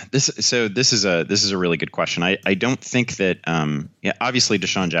 This is a really good question. I don't think that, obviously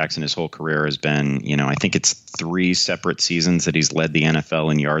Deshaun Jackson, his whole career has been, I think it's 3 separate seasons that he's led the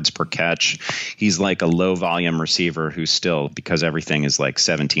NFL in yards per catch. He's like a low volume receiver who still, because everything is like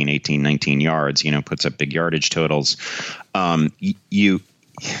 17, 18, 19 yards, puts up big yardage totals.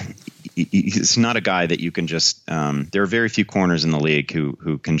 He's not a guy that you can just there are very few corners in the league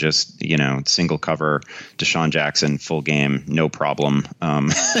who can just single cover Deshaun Jackson full game, no problem.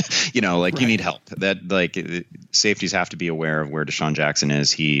 You need help. That like safeties have to be aware of where Deshaun Jackson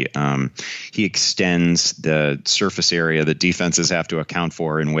is. He extends the surface area that defenses have to account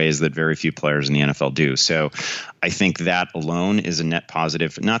for in ways that very few players in the NFL do. So I think that alone is a net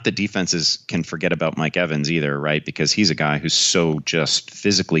positive. Not that defenses can forget about Mike Evans either, right? Because he's a guy who's so just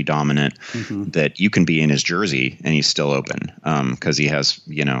physically dominant that you can be in his jersey and he's still open because he has,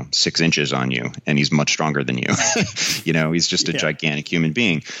 6 inches on you and he's much stronger than you. He's just a gigantic human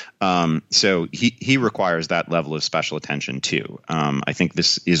being. So he requires that level of special attention too. I think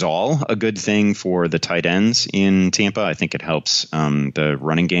this is all a good thing for the tight ends in Tampa. I think it helps the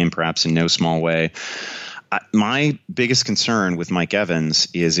running game perhaps in no small way. My biggest concern with Mike Evans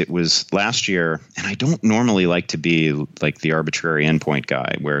is it was last year, and I don't normally like to be like the arbitrary endpoint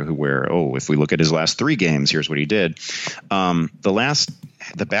guy where if we look at his last 3 games, here's what he did.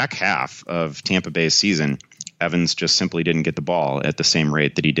 The back half of Tampa Bay's season, Evans just simply didn't get the ball at the same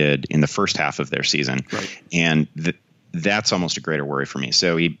rate that he did in the first half of their season. Right. And that's almost a greater worry for me.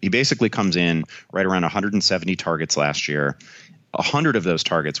 So he basically comes in right around 170 targets last year. 100 of those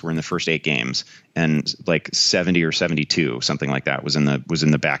targets were in the first 8 games, and like 70 or 72, something like that, was in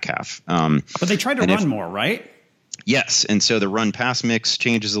the back half. But they tried to run more, right? Yes. And so the run pass mix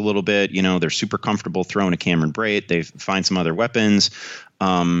changes a little bit. They're super comfortable throwing a Cameron Brate. They find some other weapons.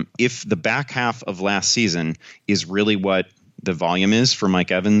 If the back half of last season is really what the volume is for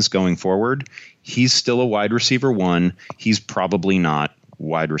Mike Evans going forward, he's still a wide receiver 1. He's probably not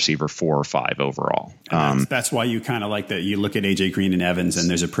wide receiver 4 or 5 overall. That's why you kind of like that. You look at AJ Green and Evans, and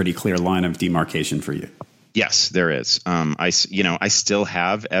there's a pretty clear line of demarcation for you. Yes, there is. I still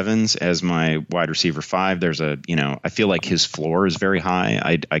have Evans as my wide receiver 5. I feel like his floor is very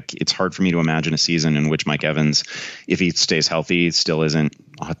high. It's hard for me to imagine a season in which Mike Evans, if he stays healthy, still isn't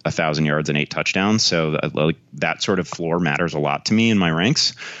 1,000 yards and 8 touchdowns. So that sort of floor matters a lot to me in my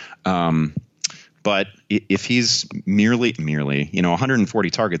ranks. But if he's merely, 140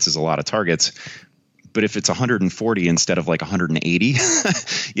 targets is a lot of targets. But if it's 140 instead of like 180,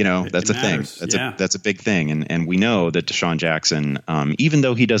 that's a thing. That's a big thing. And we know that Deshaun Jackson, even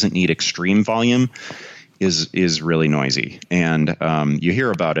though he doesn't need extreme volume, is really noisy. And you hear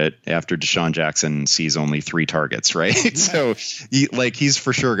about it after Deshaun Jackson sees only 3 targets, right? Yeah. So he's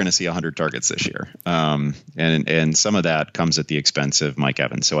for sure going to see 100 targets this year. And some of that comes at the expense of Mike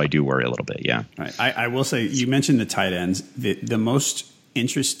Evans. So I do worry a little bit. Yeah. Right. I will say, you mentioned the tight ends.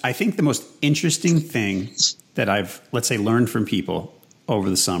 I think the most interesting thing that I've, let's say, learned from people over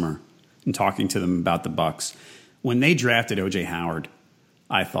the summer and talking to them about the Bucs, when they drafted O.J. Howard,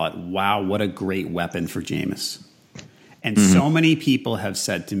 I thought, wow, what a great weapon for Jameis. And so many people have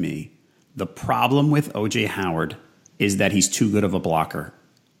said to me, the problem with O.J. Howard is that he's too good of a blocker.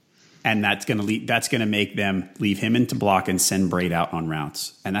 And that's going to make them leave him into block and send Brate out on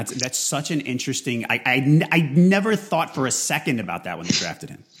routes. And that's such an interesting. I never thought for a second about that when they drafted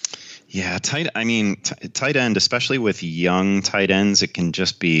him. Yeah, tight end, especially with young tight ends, it can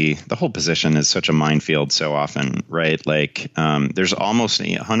just be, the whole position is such a minefield so often, right? Like there's almost,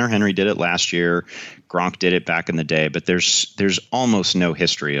 Hunter Henry did it last year, Gronk did it back in the day, but there's almost no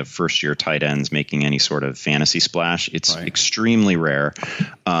history of first year tight ends making any sort of fantasy splash. It's extremely rare.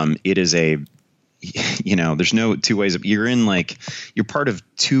 It is there's no two ways of, you're part of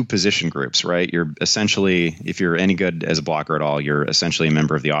 2 position groups, right? You're essentially, if you're any good as a blocker at all, you're essentially a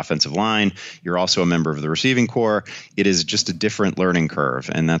member of the offensive line. You're also a member of the receiving corps. It is just a different learning curve.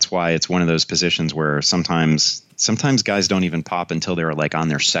 And that's why it's one of those positions where sometimes guys don't even pop until they're like on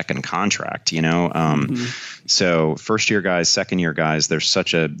their second contract, So first year guys, second year guys, there's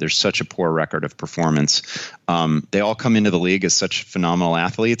such a poor record of performance. They all come into the league as such phenomenal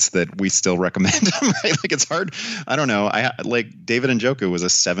athletes that we still recommend them, right? Like it's hard. I don't know. Like David Njoku was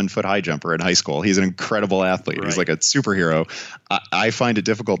a 7-foot high jumper in high school. He's an incredible athlete. Right. He's like a superhero. I find it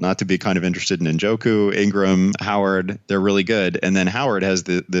difficult not to be kind of interested in Njoku, Ingram, Howard. They're really good. And then Howard has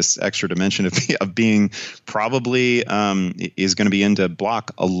this extra dimension of being probably is going to be into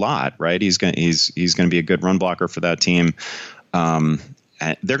block a lot, right? He's going to be a good run blocker for that team.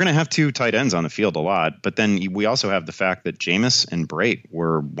 They're going to have 2 tight ends on the field a lot, but then we also have the fact that Jameis and Brate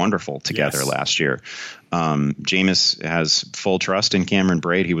were wonderful together last year. Jameis has full trust in Cameron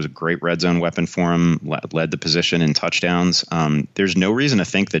Brate. He was a great red zone weapon for him, led the position in touchdowns. There's no reason to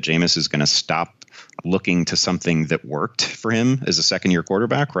think that Jameis is going to stop looking to something that worked for him as a second-year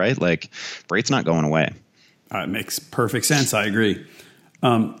quarterback, right? Like Brate's not going away. It makes perfect sense. I agree.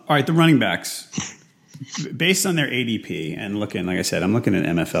 All right, the running backs. Based on their ADP and looking, like I said, I'm looking at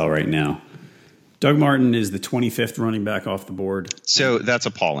MFL right now. Doug Martin is the 25th running back off the board. So that's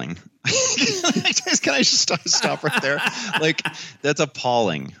appalling. Can I just stop right there? Like, that's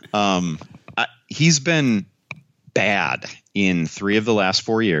appalling. He's been bad in 3 of the last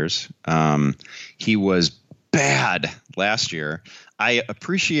 4 years. He was bad last year. I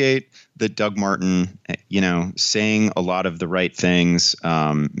appreciate that Doug Martin, saying a lot of the right things,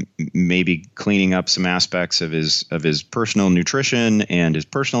 maybe cleaning up some aspects of his personal nutrition and his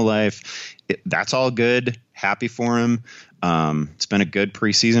personal life. That's all good. Happy for him. It's been a good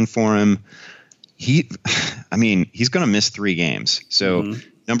preseason for him. He's going to miss 3 games. So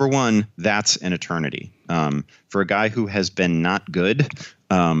number one, that's an eternity. For a guy who has been not good,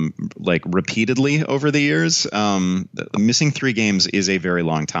 repeatedly over the years, missing 3 games is a very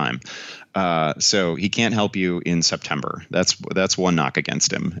long time. So he can't help you in September. That's one knock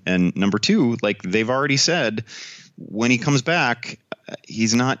against him. And number 2, they've already said, when he comes back,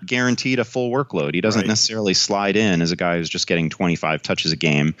 he's not guaranteed a full workload. He doesn't necessarily slide in as a guy who's just getting 25 touches a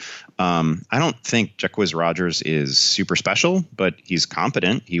game. I don't think Jacquizz Rodgers is super special, but he's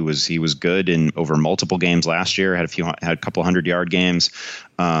competent. He was good in over multiple games last year. Had a couple 100-yard games.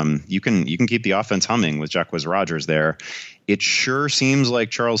 You can keep the offense humming with Jacquizz Rodgers there. It sure seems like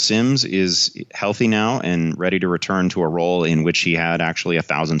Charles Sims is healthy now and ready to return to a role in which he had actually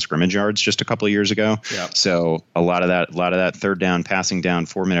 1,000 scrimmage yards just a couple of years ago. Yep. So a lot of that third down, passing down,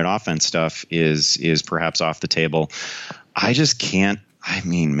 4-minute offense stuff is perhaps off the table. I just can't. I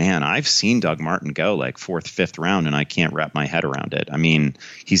mean, man, I've seen Doug Martin go like 4th, 5th round, and I can't wrap my head around it. I mean,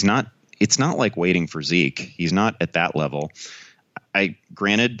 it's not like waiting for Zeke. He's not at that level.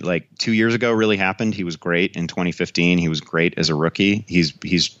 Granted, like 2 years ago really happened. He was great in 2015. He was great as a rookie. He's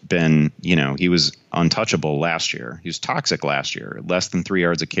been, he was untouchable last year. He was toxic last year, less than 3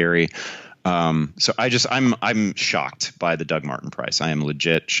 yards a carry. So I'm shocked by the Doug Martin price. I am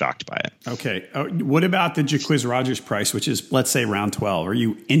legit shocked by it. Okay. What about the Jacquizz Rodgers price, which is, let's say, round 12? Are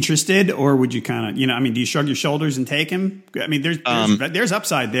you interested, or would you kind of, do you shrug your shoulders and take him? I mean, there's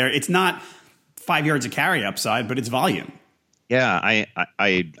upside there. It's not 5 yards a carry upside, but it's volume. Yeah,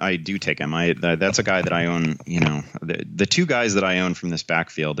 I do take him. That's a guy that I own. The two guys that I own from this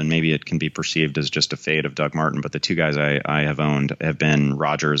backfield, and maybe it can be perceived as just a fade of Doug Martin, but the two guys I have owned have been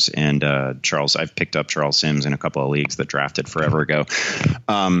Rodgers and Charles. I've picked up Charles Sims in a couple of leagues that drafted forever ago.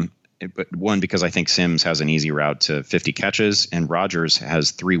 But one, because I think Sims has an easy route to 50 catches, and Rodgers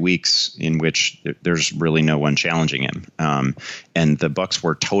has 3 weeks in which there's really no one challenging him. And the Bucs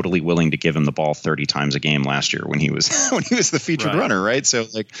were totally willing to give him the ball 30 times a game last year when he was the featured runner, right? So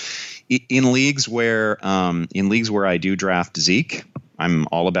like in leagues where I do draft Zeke, I'm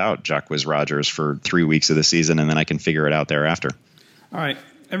all about Jacquizz Rodgers for 3 weeks of the season, and then I can figure it out thereafter. All right,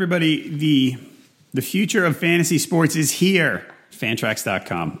 everybody, the future of fantasy sports is here.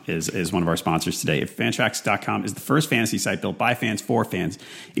 Fantrax.com is one of our sponsors today. Fantrax.com is the first fantasy site built by fans for fans.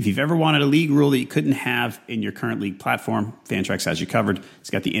 If you've ever wanted a league rule that you couldn't have in your current league platform, Fantrax has you covered.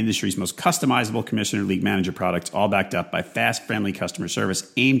 It's got the industry's most customizable commissioner league manager products, all backed up by fast, friendly customer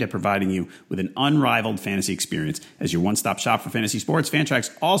service aimed at providing you with an unrivaled fantasy experience. As your one-stop shop for fantasy sports,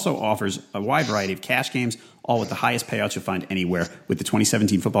 Fantrax also offers a wide variety of cash games, all with the highest payouts you'll find anywhere. With the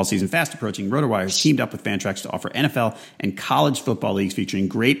 2017 football season fast approaching, RotoWire has teamed up with Fantrax to offer NFL and college football leagues featuring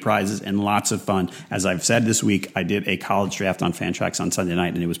great prizes and lots of fun. As I've said this week, I did a college draft on Fantrax on Sunday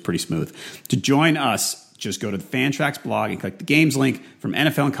night, and it was pretty smooth. To join us, just go to the Fantrax blog and click the games link. From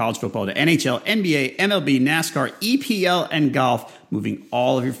NFL and college football to NHL, NBA, MLB, NASCAR, EPL, and golf. Moving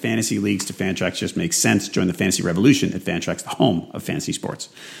all of your fantasy leagues to Fantrax just makes sense. Join the fantasy revolution at Fantrax, the home of fantasy sports.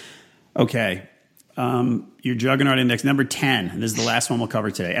 Okay. Your Juggernaut Index, number 10. And this is the last one we'll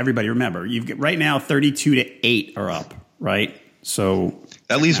cover today. Everybody remember, you've got right now 32-8 are up, right? So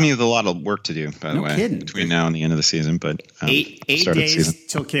that leaves me with a lot of work to do, by the way, kidding. Between now and the end of the season. But eight days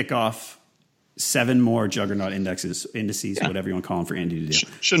till kickoff, 7 more Juggernaut indices, whatever you want to call them, for Andy to do.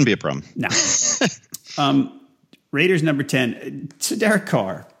 Shouldn't be a problem. No. Raiders, number 10. To Derek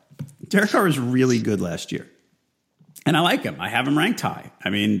Carr. Derek Carr was really good last year. And I like him. I have him ranked high. I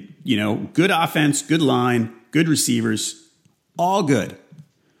mean, good offense, good line, good receivers, all good.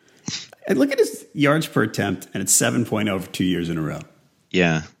 And look at his yards per attempt, and it's 7.0 for 2 years in a row.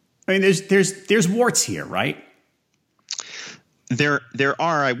 Yeah. I mean, there's warts here, right? There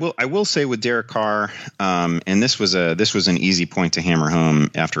are. I will say with Derek Carr, and this was an easy point to hammer home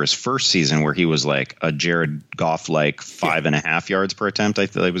after his first season, where he was like a Jared Goff like 5.5 yards per attempt. I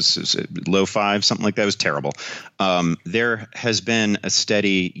thought it was low 5, something like that. It was terrible. There has been a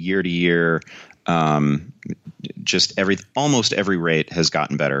steady year to year. Almost every rate has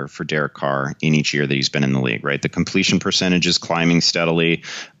gotten better for Derek Carr in each year that he's been in the league, right? The completion percentage is climbing steadily.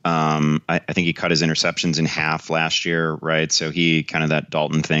 I think he cut his interceptions in half last year, right? So he kind of that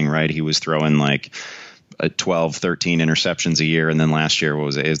Dalton thing, right? He was throwing like 12, 13 interceptions a year. And then last year,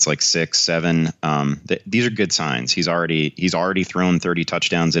 it's like 6, 7. These are good signs. He's already thrown 30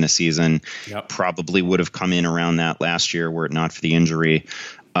 touchdowns in a season. Yep. Probably would have come in around that last year were it not for the injury.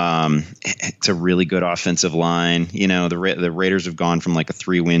 It's a really good offensive line. The Raiders have gone from like a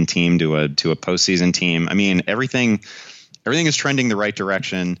 3-win team to a postseason team. I mean, everything is trending the right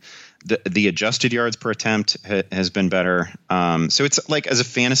direction. The adjusted yards per attempt has been better. So it's like, as a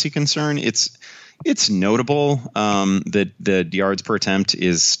fantasy concern, it's notable that the yards per attempt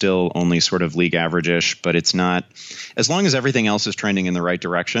is still only sort of league average-ish, but it's not, as long as everything else is trending in the right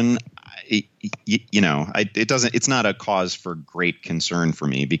direction. It's not a cause for great concern for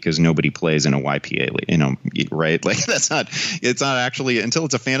me, because nobody plays in a YPA, right? Like it's not actually, until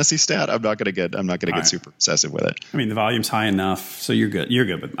it's a fantasy stat, I'm not going to get super obsessive with it. I mean, the volume's high enough, so you're good.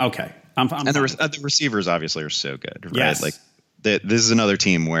 But okay. And the receivers obviously are so good, right? Yes. Like this is another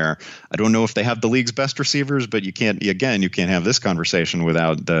team where I don't know if they have the league's best receivers, but you can't have this conversation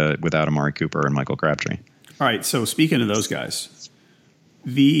without Amari Cooper and Michael Crabtree. All right. So speaking of those guys,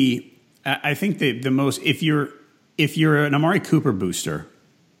 I think the most, if you're if you're an Amari Cooper booster,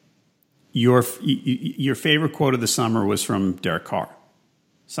 your favorite quote of the summer was from Derek Carr.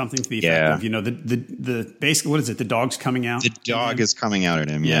 Something to the effect of, the basically, what is it? The dog's coming out? The dog is coming out at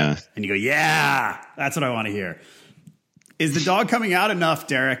him, yeah. And you go, yeah, that's what I want to hear. Is the dog coming out enough,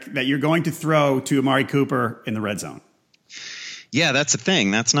 Derek, that you're going to throw to Amari Cooper in the red zone? Yeah, that's the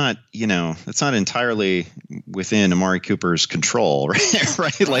thing. That's not entirely within Amari Cooper's control,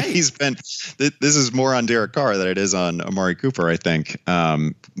 right? Like he's been, this is more on Derek Carr than it is on Amari Cooper, I think.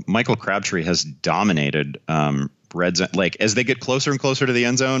 Michael Crabtree has dominated red zone. Like as they get closer and closer to the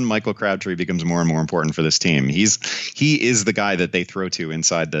end zone, Michael Crabtree becomes more and more important for this team. He is the guy that they throw to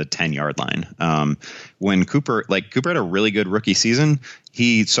inside the 10-yard line. When Cooper had a really good rookie season,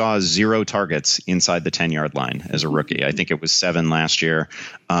 he saw 0 targets inside the 10-yard line as a rookie. I think it was 7 last year.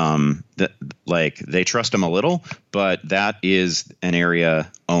 They trust him a little, but that is an area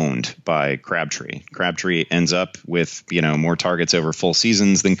owned by Crabtree. Crabtree ends up with, more targets over full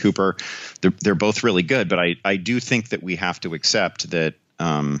seasons than Cooper. They're both really good, but I do think that we have to accept that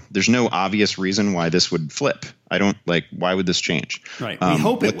there's no obvious reason why this would flip. Why would this change? Right. We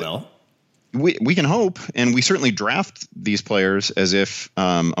hope it will. We can hope, and we certainly draft these players as if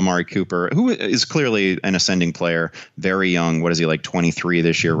Amari Cooper, who is clearly an ascending player, very young. What is he, like 23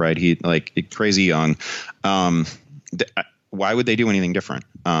 this year, right? He crazy young. Why would they do anything different?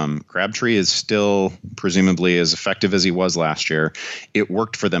 Crabtree is still presumably as effective as he was last year. It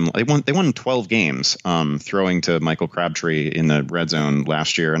worked for them. They won 12 games throwing to Michael Crabtree in the red zone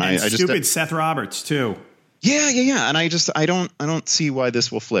last year, and I just Seth Roberts too. Yeah. And I don't see why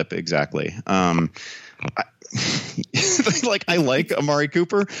this will flip exactly. I like Amari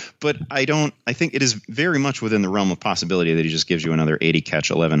Cooper, but I think it is very much within the realm of possibility that he just gives you another 80 catch,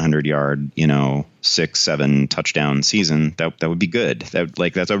 1,100 yard, 6-7 touchdown season. That would be good.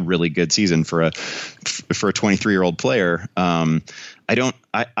 That's a really good season for a 23-year-old player.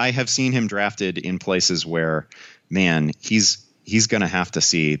 I have seen him drafted in places where, man, he's going to have to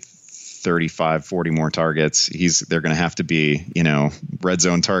see 35, 40 more targets. They're going to have to be, red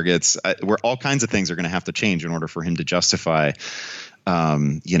zone targets, where all kinds of things are going to have to change in order for him to justify,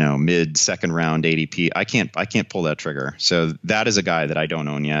 mid second round ADP. I can't pull that trigger. So that is a guy that I don't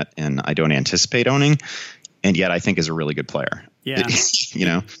own yet, and I don't anticipate owning, and yet I think is a really good player. Yeah.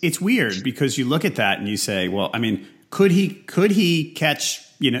 It's weird because you look at that and you say, well, I mean, could he catch,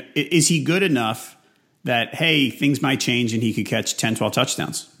 is he good enough that, hey, things might change and he could catch 10, 12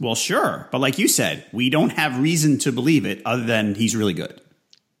 touchdowns? Well, sure. But like you said, we don't have reason to believe it other than he's really good.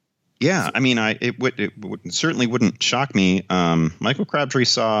 Yeah. I mean, it certainly wouldn't shock me. Michael Crabtree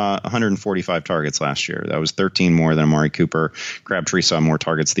saw 145 targets last year. That was 13 more than Amari Cooper. Crabtree saw more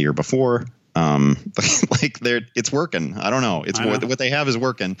targets the year before. It's working. I don't know. What they have is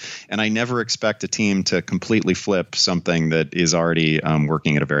working. And I never expect a team to completely flip something that is already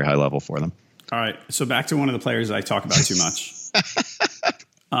working at a very high level for them. All right, so back to one of the players I talk about too much.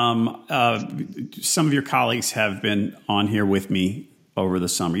 Some of your colleagues have been on here with me over the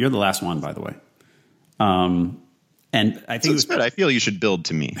summer. You're the last one, by the way. And I think I feel you should build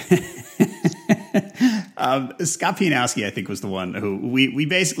to me. Scott Pianowski, I think, was the one who we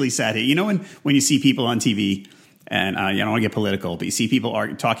basically sat here. When you see people on TV, and I don't want to get political, but you see people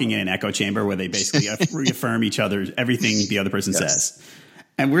talking in an echo chamber where they basically reaffirm each other, everything the other person says.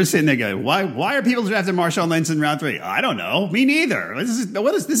 And we're sitting there going, why are people drafting Marshawn Lynch in round 3? I don't know. Me neither.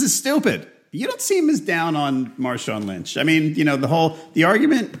 This is stupid. You don't seem as down on Marshawn Lynch. I mean, the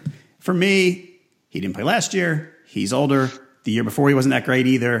argument for me, he didn't play last year. He's older. The year before he wasn't that great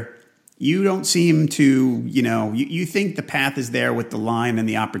either. You don't seem to, you think the path is there with the line and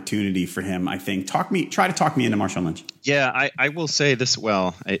the opportunity for him, I think. Try to talk me into Marshawn Lynch. Yeah, I will say this.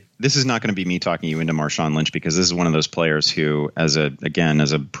 Well, this is not going to be me talking you into Marshawn Lynch, because this is one of those players who, as a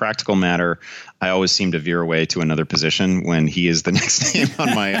practical matter, I always seem to veer away to another position when he is the next name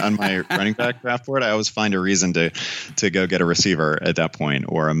on my running back draft board. I always find a reason to go get a receiver at that point,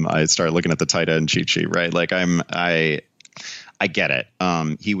 or I start looking at the tight end cheat sheet, right? Like I get it.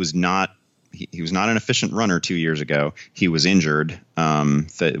 He was not an efficient runner 2 years ago. He was injured.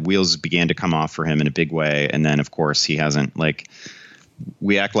 The wheels began to come off for him in a big way. And then, of course, he hasn't,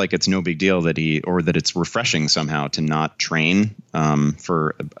 we act like it's no big deal that it's refreshing somehow to not train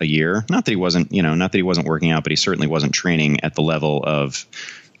for a year. Not that he wasn't working out, but he certainly wasn't training at the level of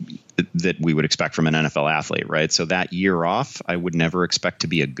that we would expect from an NFL athlete, right? So that year off, I would never expect to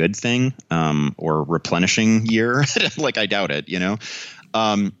be a good thing, or replenishing year. Like, I doubt it,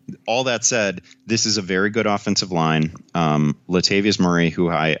 All that said, this is a very good offensive line. Latavius Murray, who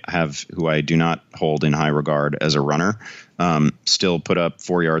I do not hold in high regard as a runner, still put up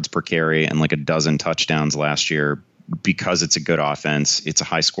 4 yards per carry and like a dozen touchdowns last year because it's a good offense. It's a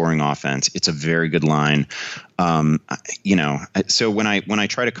high scoring offense. It's a very good line. So when I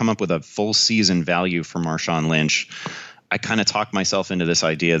try to come up with a full season value for Marshawn Lynch, I kind of talk myself into this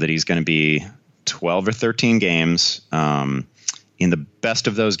idea that he's going to be 12 or 13 games. In the best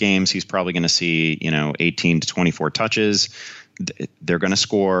of those games, he's probably going to see, 18 to 24 touches. They're going to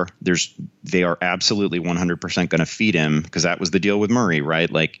score. They are absolutely 100% going to feed him, because that was the deal with Murray,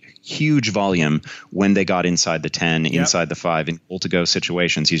 right? Like, huge volume when they got inside the 10, inside the 5 in goal-to-go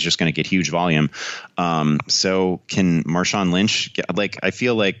situations. He's just going to get huge volume. So can Marshawn Lynch I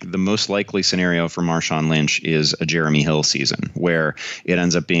feel like the most likely scenario for Marshawn Lynch is a Jeremy Hill season, where it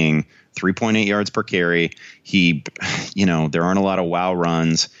ends up being 3.8 yards per carry. There aren't a lot of wow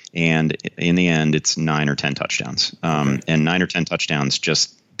runs, and in the end, it's 9 or 10 touchdowns. And 9 or 10 touchdowns,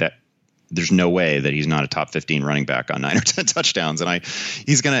 just that there's no way that he's not a top 15 running back on 9 or 10 touchdowns. And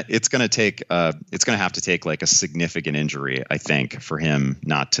it's going to have to take like a significant injury, I think, for him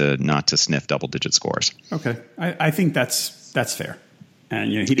not to sniff double digit scores. Okay. I think that's fair. And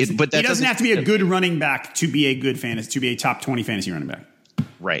he doesn't have to be a good running back to be a top 20 fantasy running back.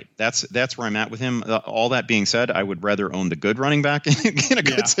 Right. That's where I'm at with him. All that being said, I would rather own the good running back in a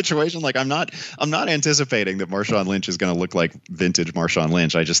good situation. Like, I'm not anticipating that Marshawn Lynch is going to look like vintage Marshawn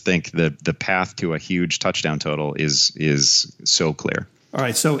Lynch. I just think the path to a huge touchdown total is so clear. All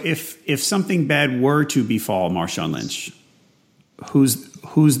right. So if something bad were to befall Marshawn Lynch,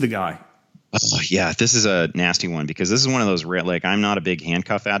 who's the guy? Oh, yeah, this is a nasty one, because this is one of those I'm not a big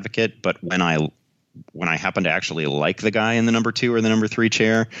handcuff advocate, but when I happen to actually like the guy in the number 2 or the number 3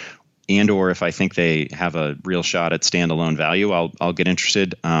 chair, and or if I think they have a real shot at standalone value, I'll get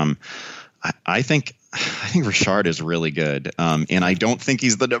interested. I think Richard is really good, and I don't think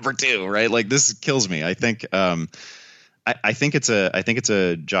he's the number 2. Right? Like, this kills me. I think it's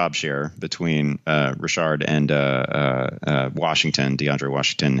a job share between Richard and DeAndre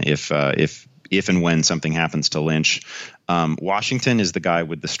Washington. If and when something happens to Lynch, Washington is the guy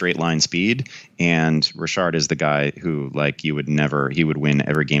with the straight line speed, and Richard is the guy who, like, he would win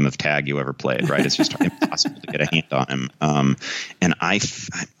every game of tag you ever played, right? It's just impossible to get a hand on him. And I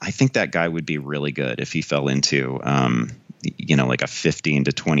think that guy would be really good if he fell into, like a 15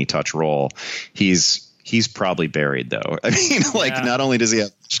 to 20 touch role. He's probably buried, though. I mean, not only does he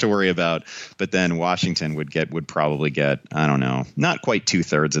have much to worry about, but then Washington would probably get, I don't know, not quite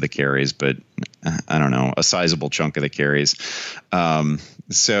 2/3 of the carries, but I don't know, a sizable chunk of the carries.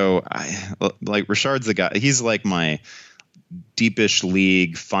 So Richard's the guy. He's like my deepish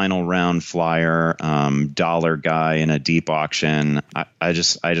league final round flyer, dollar guy in a deep auction. I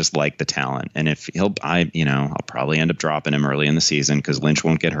just like the talent, and if I'll probably end up dropping him early in the season because Lynch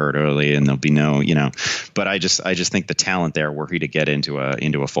won't get hurt early, and there'll be no, but I just think the talent there, were he to get into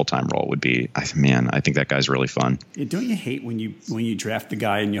a full-time role, would be, I think that guy's really fun. Yeah, don't you hate when you draft the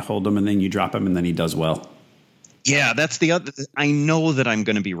guy and you hold him and then you drop him and then he does well? Yeah, that's the other. I know that I'm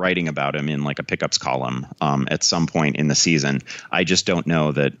going to be writing about him in like a pickups column at some point in the season. I just don't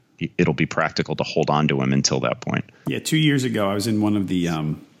know that it'll be practical to hold on to him until that point. Yeah, 2 years ago, I was in one of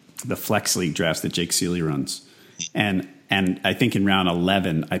the flex league drafts that Jake Seeley runs, and I think in round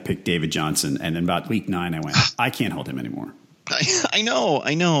 11 I picked David Johnson, and then about week 9 I went, I can't hold him anymore. I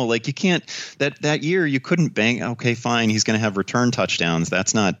know. Like, you can't, that year you couldn't bank. Okay, fine, he's going to have return touchdowns.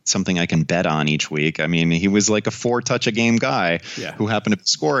 That's not something I can bet on each week. I mean, he was like a 4 touch a game guy who happened to be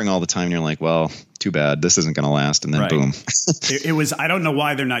scoring all the time. And you're like, well, too bad. This isn't going to last. And then boom. It was, I don't know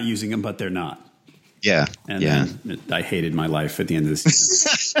why they're not using him, but they're not. Yeah. And then I hated my life at the end of the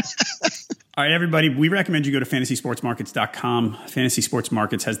season. All right, everybody, we recommend you go to fantasysportsmarkets.com. Fantasy Sports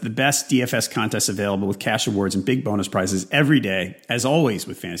Markets has the best DFS contests available with cash awards and big bonus prizes every day. As always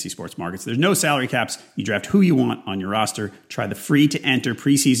with Fantasy Sports Markets, there's no salary caps. You draft who you want on your roster. Try the free-to-enter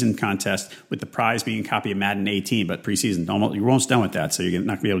preseason contest with the prize being a copy of Madden 18, but preseason, you're almost done with that, so you're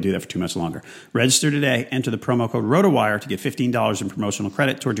not going to be able to do that for too much longer. Register today. Enter the promo code ROTOWIRE to get $15 in promotional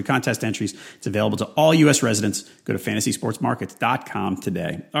credit towards your contest entries. It's available to all U.S. residents. Go to fantasysportsmarkets.com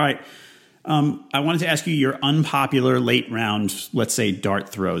today. All right. I wanted to ask you your unpopular late round, let's say, dart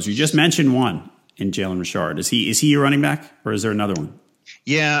throws. You just mentioned one in Jalen Richard. Is he your running back, or is there another one?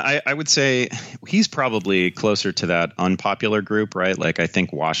 Yeah, I would say he's probably closer to that unpopular group, right? Like I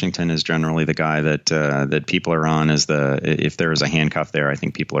think Washington is generally the guy that people are on if there is a handcuff there. I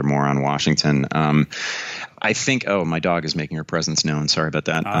think people are more on Washington. I think. Oh, my dog is making her presence known. Sorry about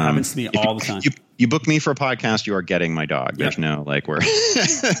that. Happens to me all the time. You book me for a podcast, you are getting my dog. There's no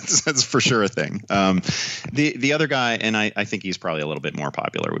that's for sure a thing. The other guy, and I think he's probably a little bit more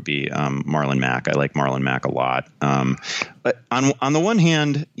popular, would be Marlon Mack. I like Marlon Mack a lot. But on the one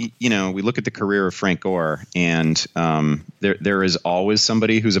hand, we look at the career of Frank Gore, and there is always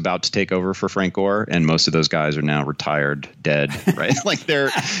somebody who's about to take over for Frank Gore, and most of those guys are now retired, dead, right? Like they're,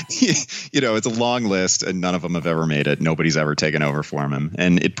 it's a long list, and none of them have ever made it. Nobody's ever taken over for him,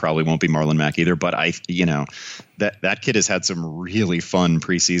 and it probably won't be Marlon Mack either. But that kid has had some really fun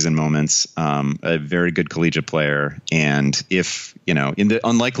preseason moments. A very good collegiate player, and if in the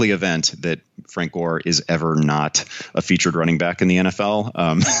unlikely event that Frank Gore is ever not a featured running back in the NFL,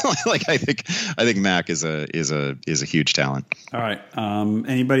 I think Mack is a huge talent. All right,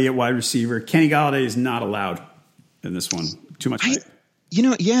 anybody at wide receiver? Kenny Golladay is not allowed in this one. Too much hype.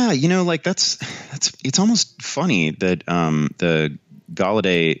 It's almost funny that the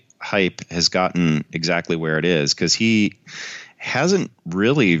Golladay hype has gotten exactly where it is, because he hasn't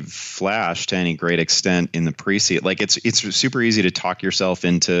really flashed to any great extent in the preseason. Like it's super easy to talk yourself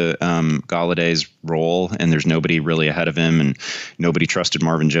into Galladay's role, and there's nobody really ahead of him, and nobody trusted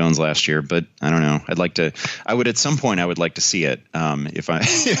Marvin Jones last year. But I don't know. I would at some point I would like to see it if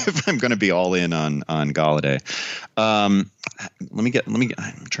I'm going to be all in on Golladay. Let me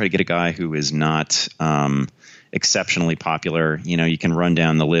try to get a guy who is not exceptionally popular. You can run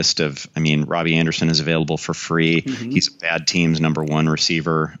down the list of, Robbie Anderson is available for free. Mm-hmm. He's a bad team's number one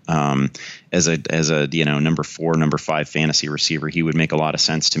receiver. As a number 4, number 5 fantasy receiver, he would make a lot of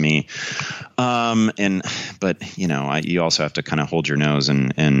sense to me. But you also have to kind of hold your nose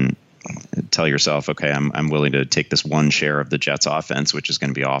and tell yourself, okay, I'm willing to take this one share of the Jets offense, which is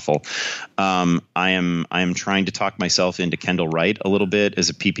going to be awful. I am trying to talk myself into Kendall Wright a little bit as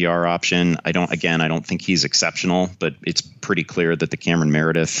a PPR option. I don't think he's exceptional, but it's pretty clear that the Cameron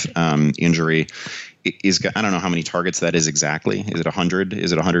Meredith injury is, I don't know how many targets that is exactly. Is it 100?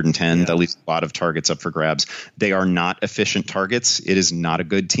 Is it 110? Yeah. That leaves a lot of targets up for grabs. They are not efficient targets. It is not a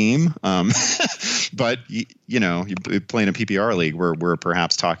good team. But you're playing a PPR league where we're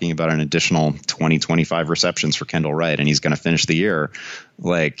perhaps talking about an additional 20, 25 receptions for Kendall Wright, and he's going to finish the year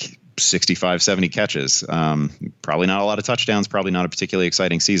like 65, 70 catches. Probably not a lot of touchdowns, probably not a particularly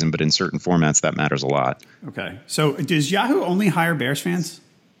exciting season, but in certain formats that matters a lot. Okay. So does Yahoo only hire Bears fans?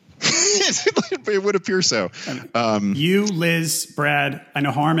 It would appear so. You, Liz, Brad, I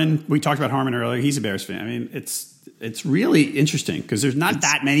know Harmon. We talked about Harmon earlier. He's a Bears fan. It's really interesting because there's not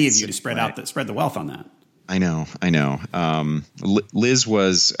that many of you to spread the wealth on that. I know. Liz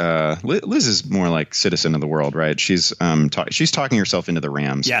is more like citizen of the world, right? She's talking herself into the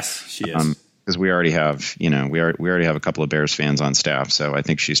Rams. Yes, she is. Because we already have, we already have a couple of Bears fans on staff, so I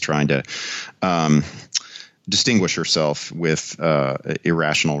think she's trying to distinguish herself with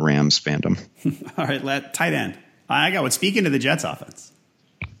irrational Rams fandom. All right, tight end. I got one. Speaking of the Jets offense.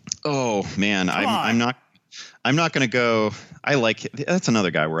 Oh man, I'm not going to go. That's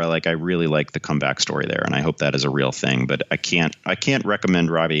another guy where I really like the comeback story there, and I hope that is a real thing. But I can't recommend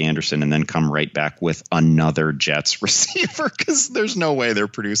Robbie Anderson and then come right back with another Jets receiver, because there's no way they're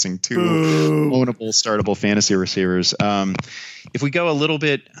producing 2 ownable, startable fantasy receivers. If we go a little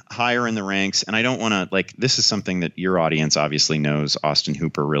bit higher in the ranks, and I don't want to this is something that your audience obviously knows Austin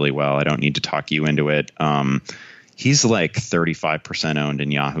Hooper really well. I don't need to talk you into it. He's like 35% owned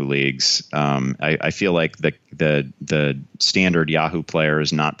in Yahoo leagues. I feel like the standard Yahoo player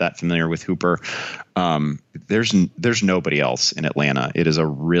is not that familiar with Hooper. There's nobody else in Atlanta. It is a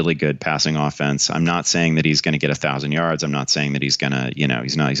really good passing offense. I'm not saying that he's going to get 1,000 yards. I'm not saying that he's going to,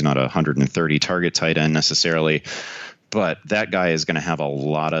 he's not a 130 target tight end necessarily. But that guy is going to have a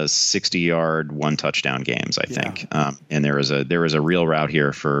lot of 60-yard, 1 touchdown games, I think. And there is a real route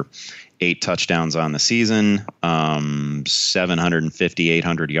here for 8 touchdowns on the season, 750,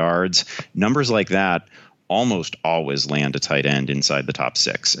 800 yards. Numbers like that almost always land a tight end inside the top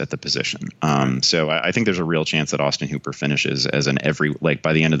 6 at the position. So I think there's a real chance that Austin Hooper finishes as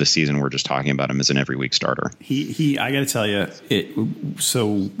by the end of the season, we're just talking about him as an every week starter. I got to tell you,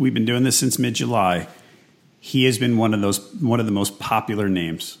 so we've been doing this since mid-July. He has been one of the most popular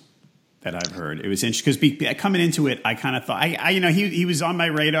names that I've heard. It was interesting because coming into it, I kind of thought, he was on my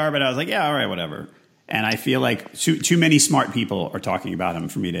radar, but I was like, yeah, all right, whatever. And I feel like too many smart people are talking about him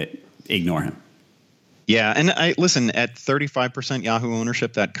for me to ignore him. Yeah, and I listen, at 35% Yahoo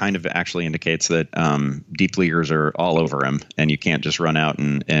ownership, that kind of actually indicates that deep leaguers are all over him, and you can't just run out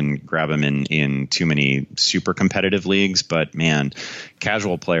and grab him in too many super competitive leagues. But man,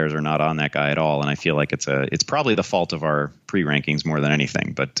 casual players are not on that guy at all, and I feel like it's probably the fault of our pre-rankings more than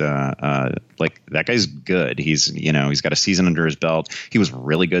anything. But like, that guy's good. He's got a season under his belt. He was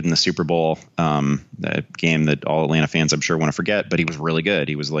really good in the Super Bowl, that game that all Atlanta fans I'm sure want to forget. But he was really good.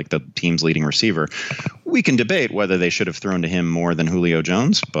 He was like the team's leading receiver. We can debate whether they should have thrown to him more than Julio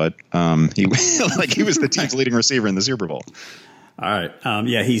Jones, but he was the team's leading receiver in the Super Bowl. All right.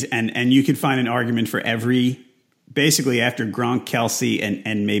 Yeah, he's and you could find an argument for basically after Gronk, Kelsey,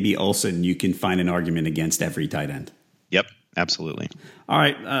 and maybe Olsen, you can find an argument against every tight end. Yep, absolutely. All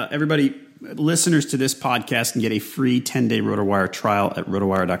right, everybody, listeners to this podcast can get a free 10-day RotoWire trial at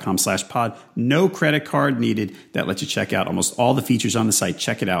rotowire.com/pod. No credit card needed. That lets you check out almost all the features on the site.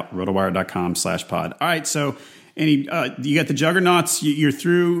 Check it out, rotowire.com/pod. All right, so you got the Juggernauts. You're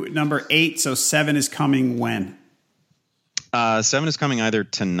through number 8, so 7 is coming when? 7 is coming either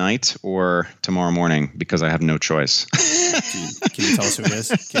tonight or tomorrow morning because I have no choice. Can you tell us who it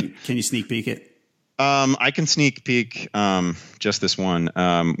is? Can you sneak peek it? I can sneak peek just this one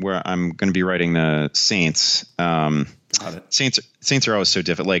where I'm going to be writing the Saints. Got it. Saints are always so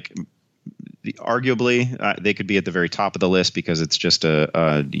different. Like, arguably, they could be at the very top of the list because it's just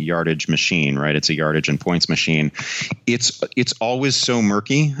a yardage machine, right? It's a yardage and points machine. It's always so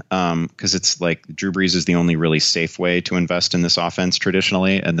murky because it's like Drew Brees is the only really safe way to invest in this offense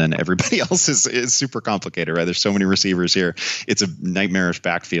traditionally, and then everybody else is super complicated, right? There's so many receivers here. It's a nightmarish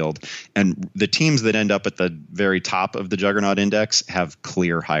backfield, and the teams that end up at the very top of the Juggernaut Index have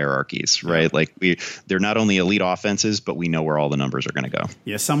clear hierarchies, right? Like they're not only elite offenses, but we know where all the numbers are going to go.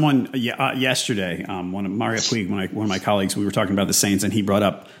 Yeah, yesterday, one of Mario Puig, one of my colleagues, we were talking about the Saints, and he brought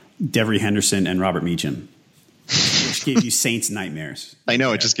up Devery Henderson and Robert Meacham, which gave you Saints nightmares. I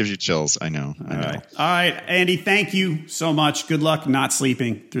know, it just gives you chills. I know. All right, Andy, thank you so much. Good luck not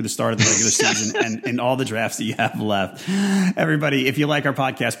sleeping through the start of the regular season and all the drafts that you have left. Everybody, if you like our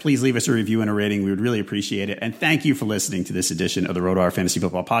podcast, please leave us a review and a rating. We would really appreciate it. And thank you for listening to this edition of the RotoWire Fantasy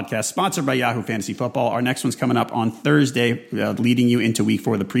Football Podcast, sponsored by Yahoo Fantasy Football. Our next one's coming up on Thursday, leading you into week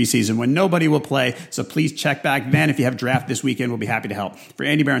 4 of the preseason when nobody will play. So please check back then. If you have draft this weekend, we'll be happy to help. For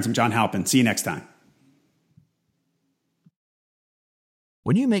Andy Behrens, I'm John Halpin. See you next time.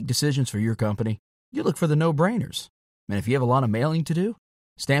 When you make decisions for your company, you look for the no-brainers. And if you have a lot of mailing to do,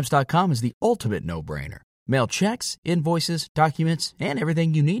 Stamps.com is the ultimate no-brainer. Mail checks, invoices, documents, and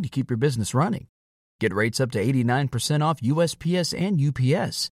everything you need to keep your business running. Get rates up to 89% off USPS and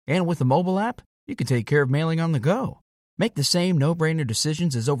UPS. And with the mobile app, you can take care of mailing on the go. Make the same no-brainer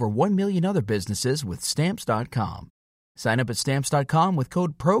decisions as over 1 million other businesses with Stamps.com. Sign up at Stamps.com with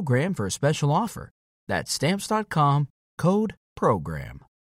code PROGRAM for a special offer. That's Stamps.com, code PROGRAM.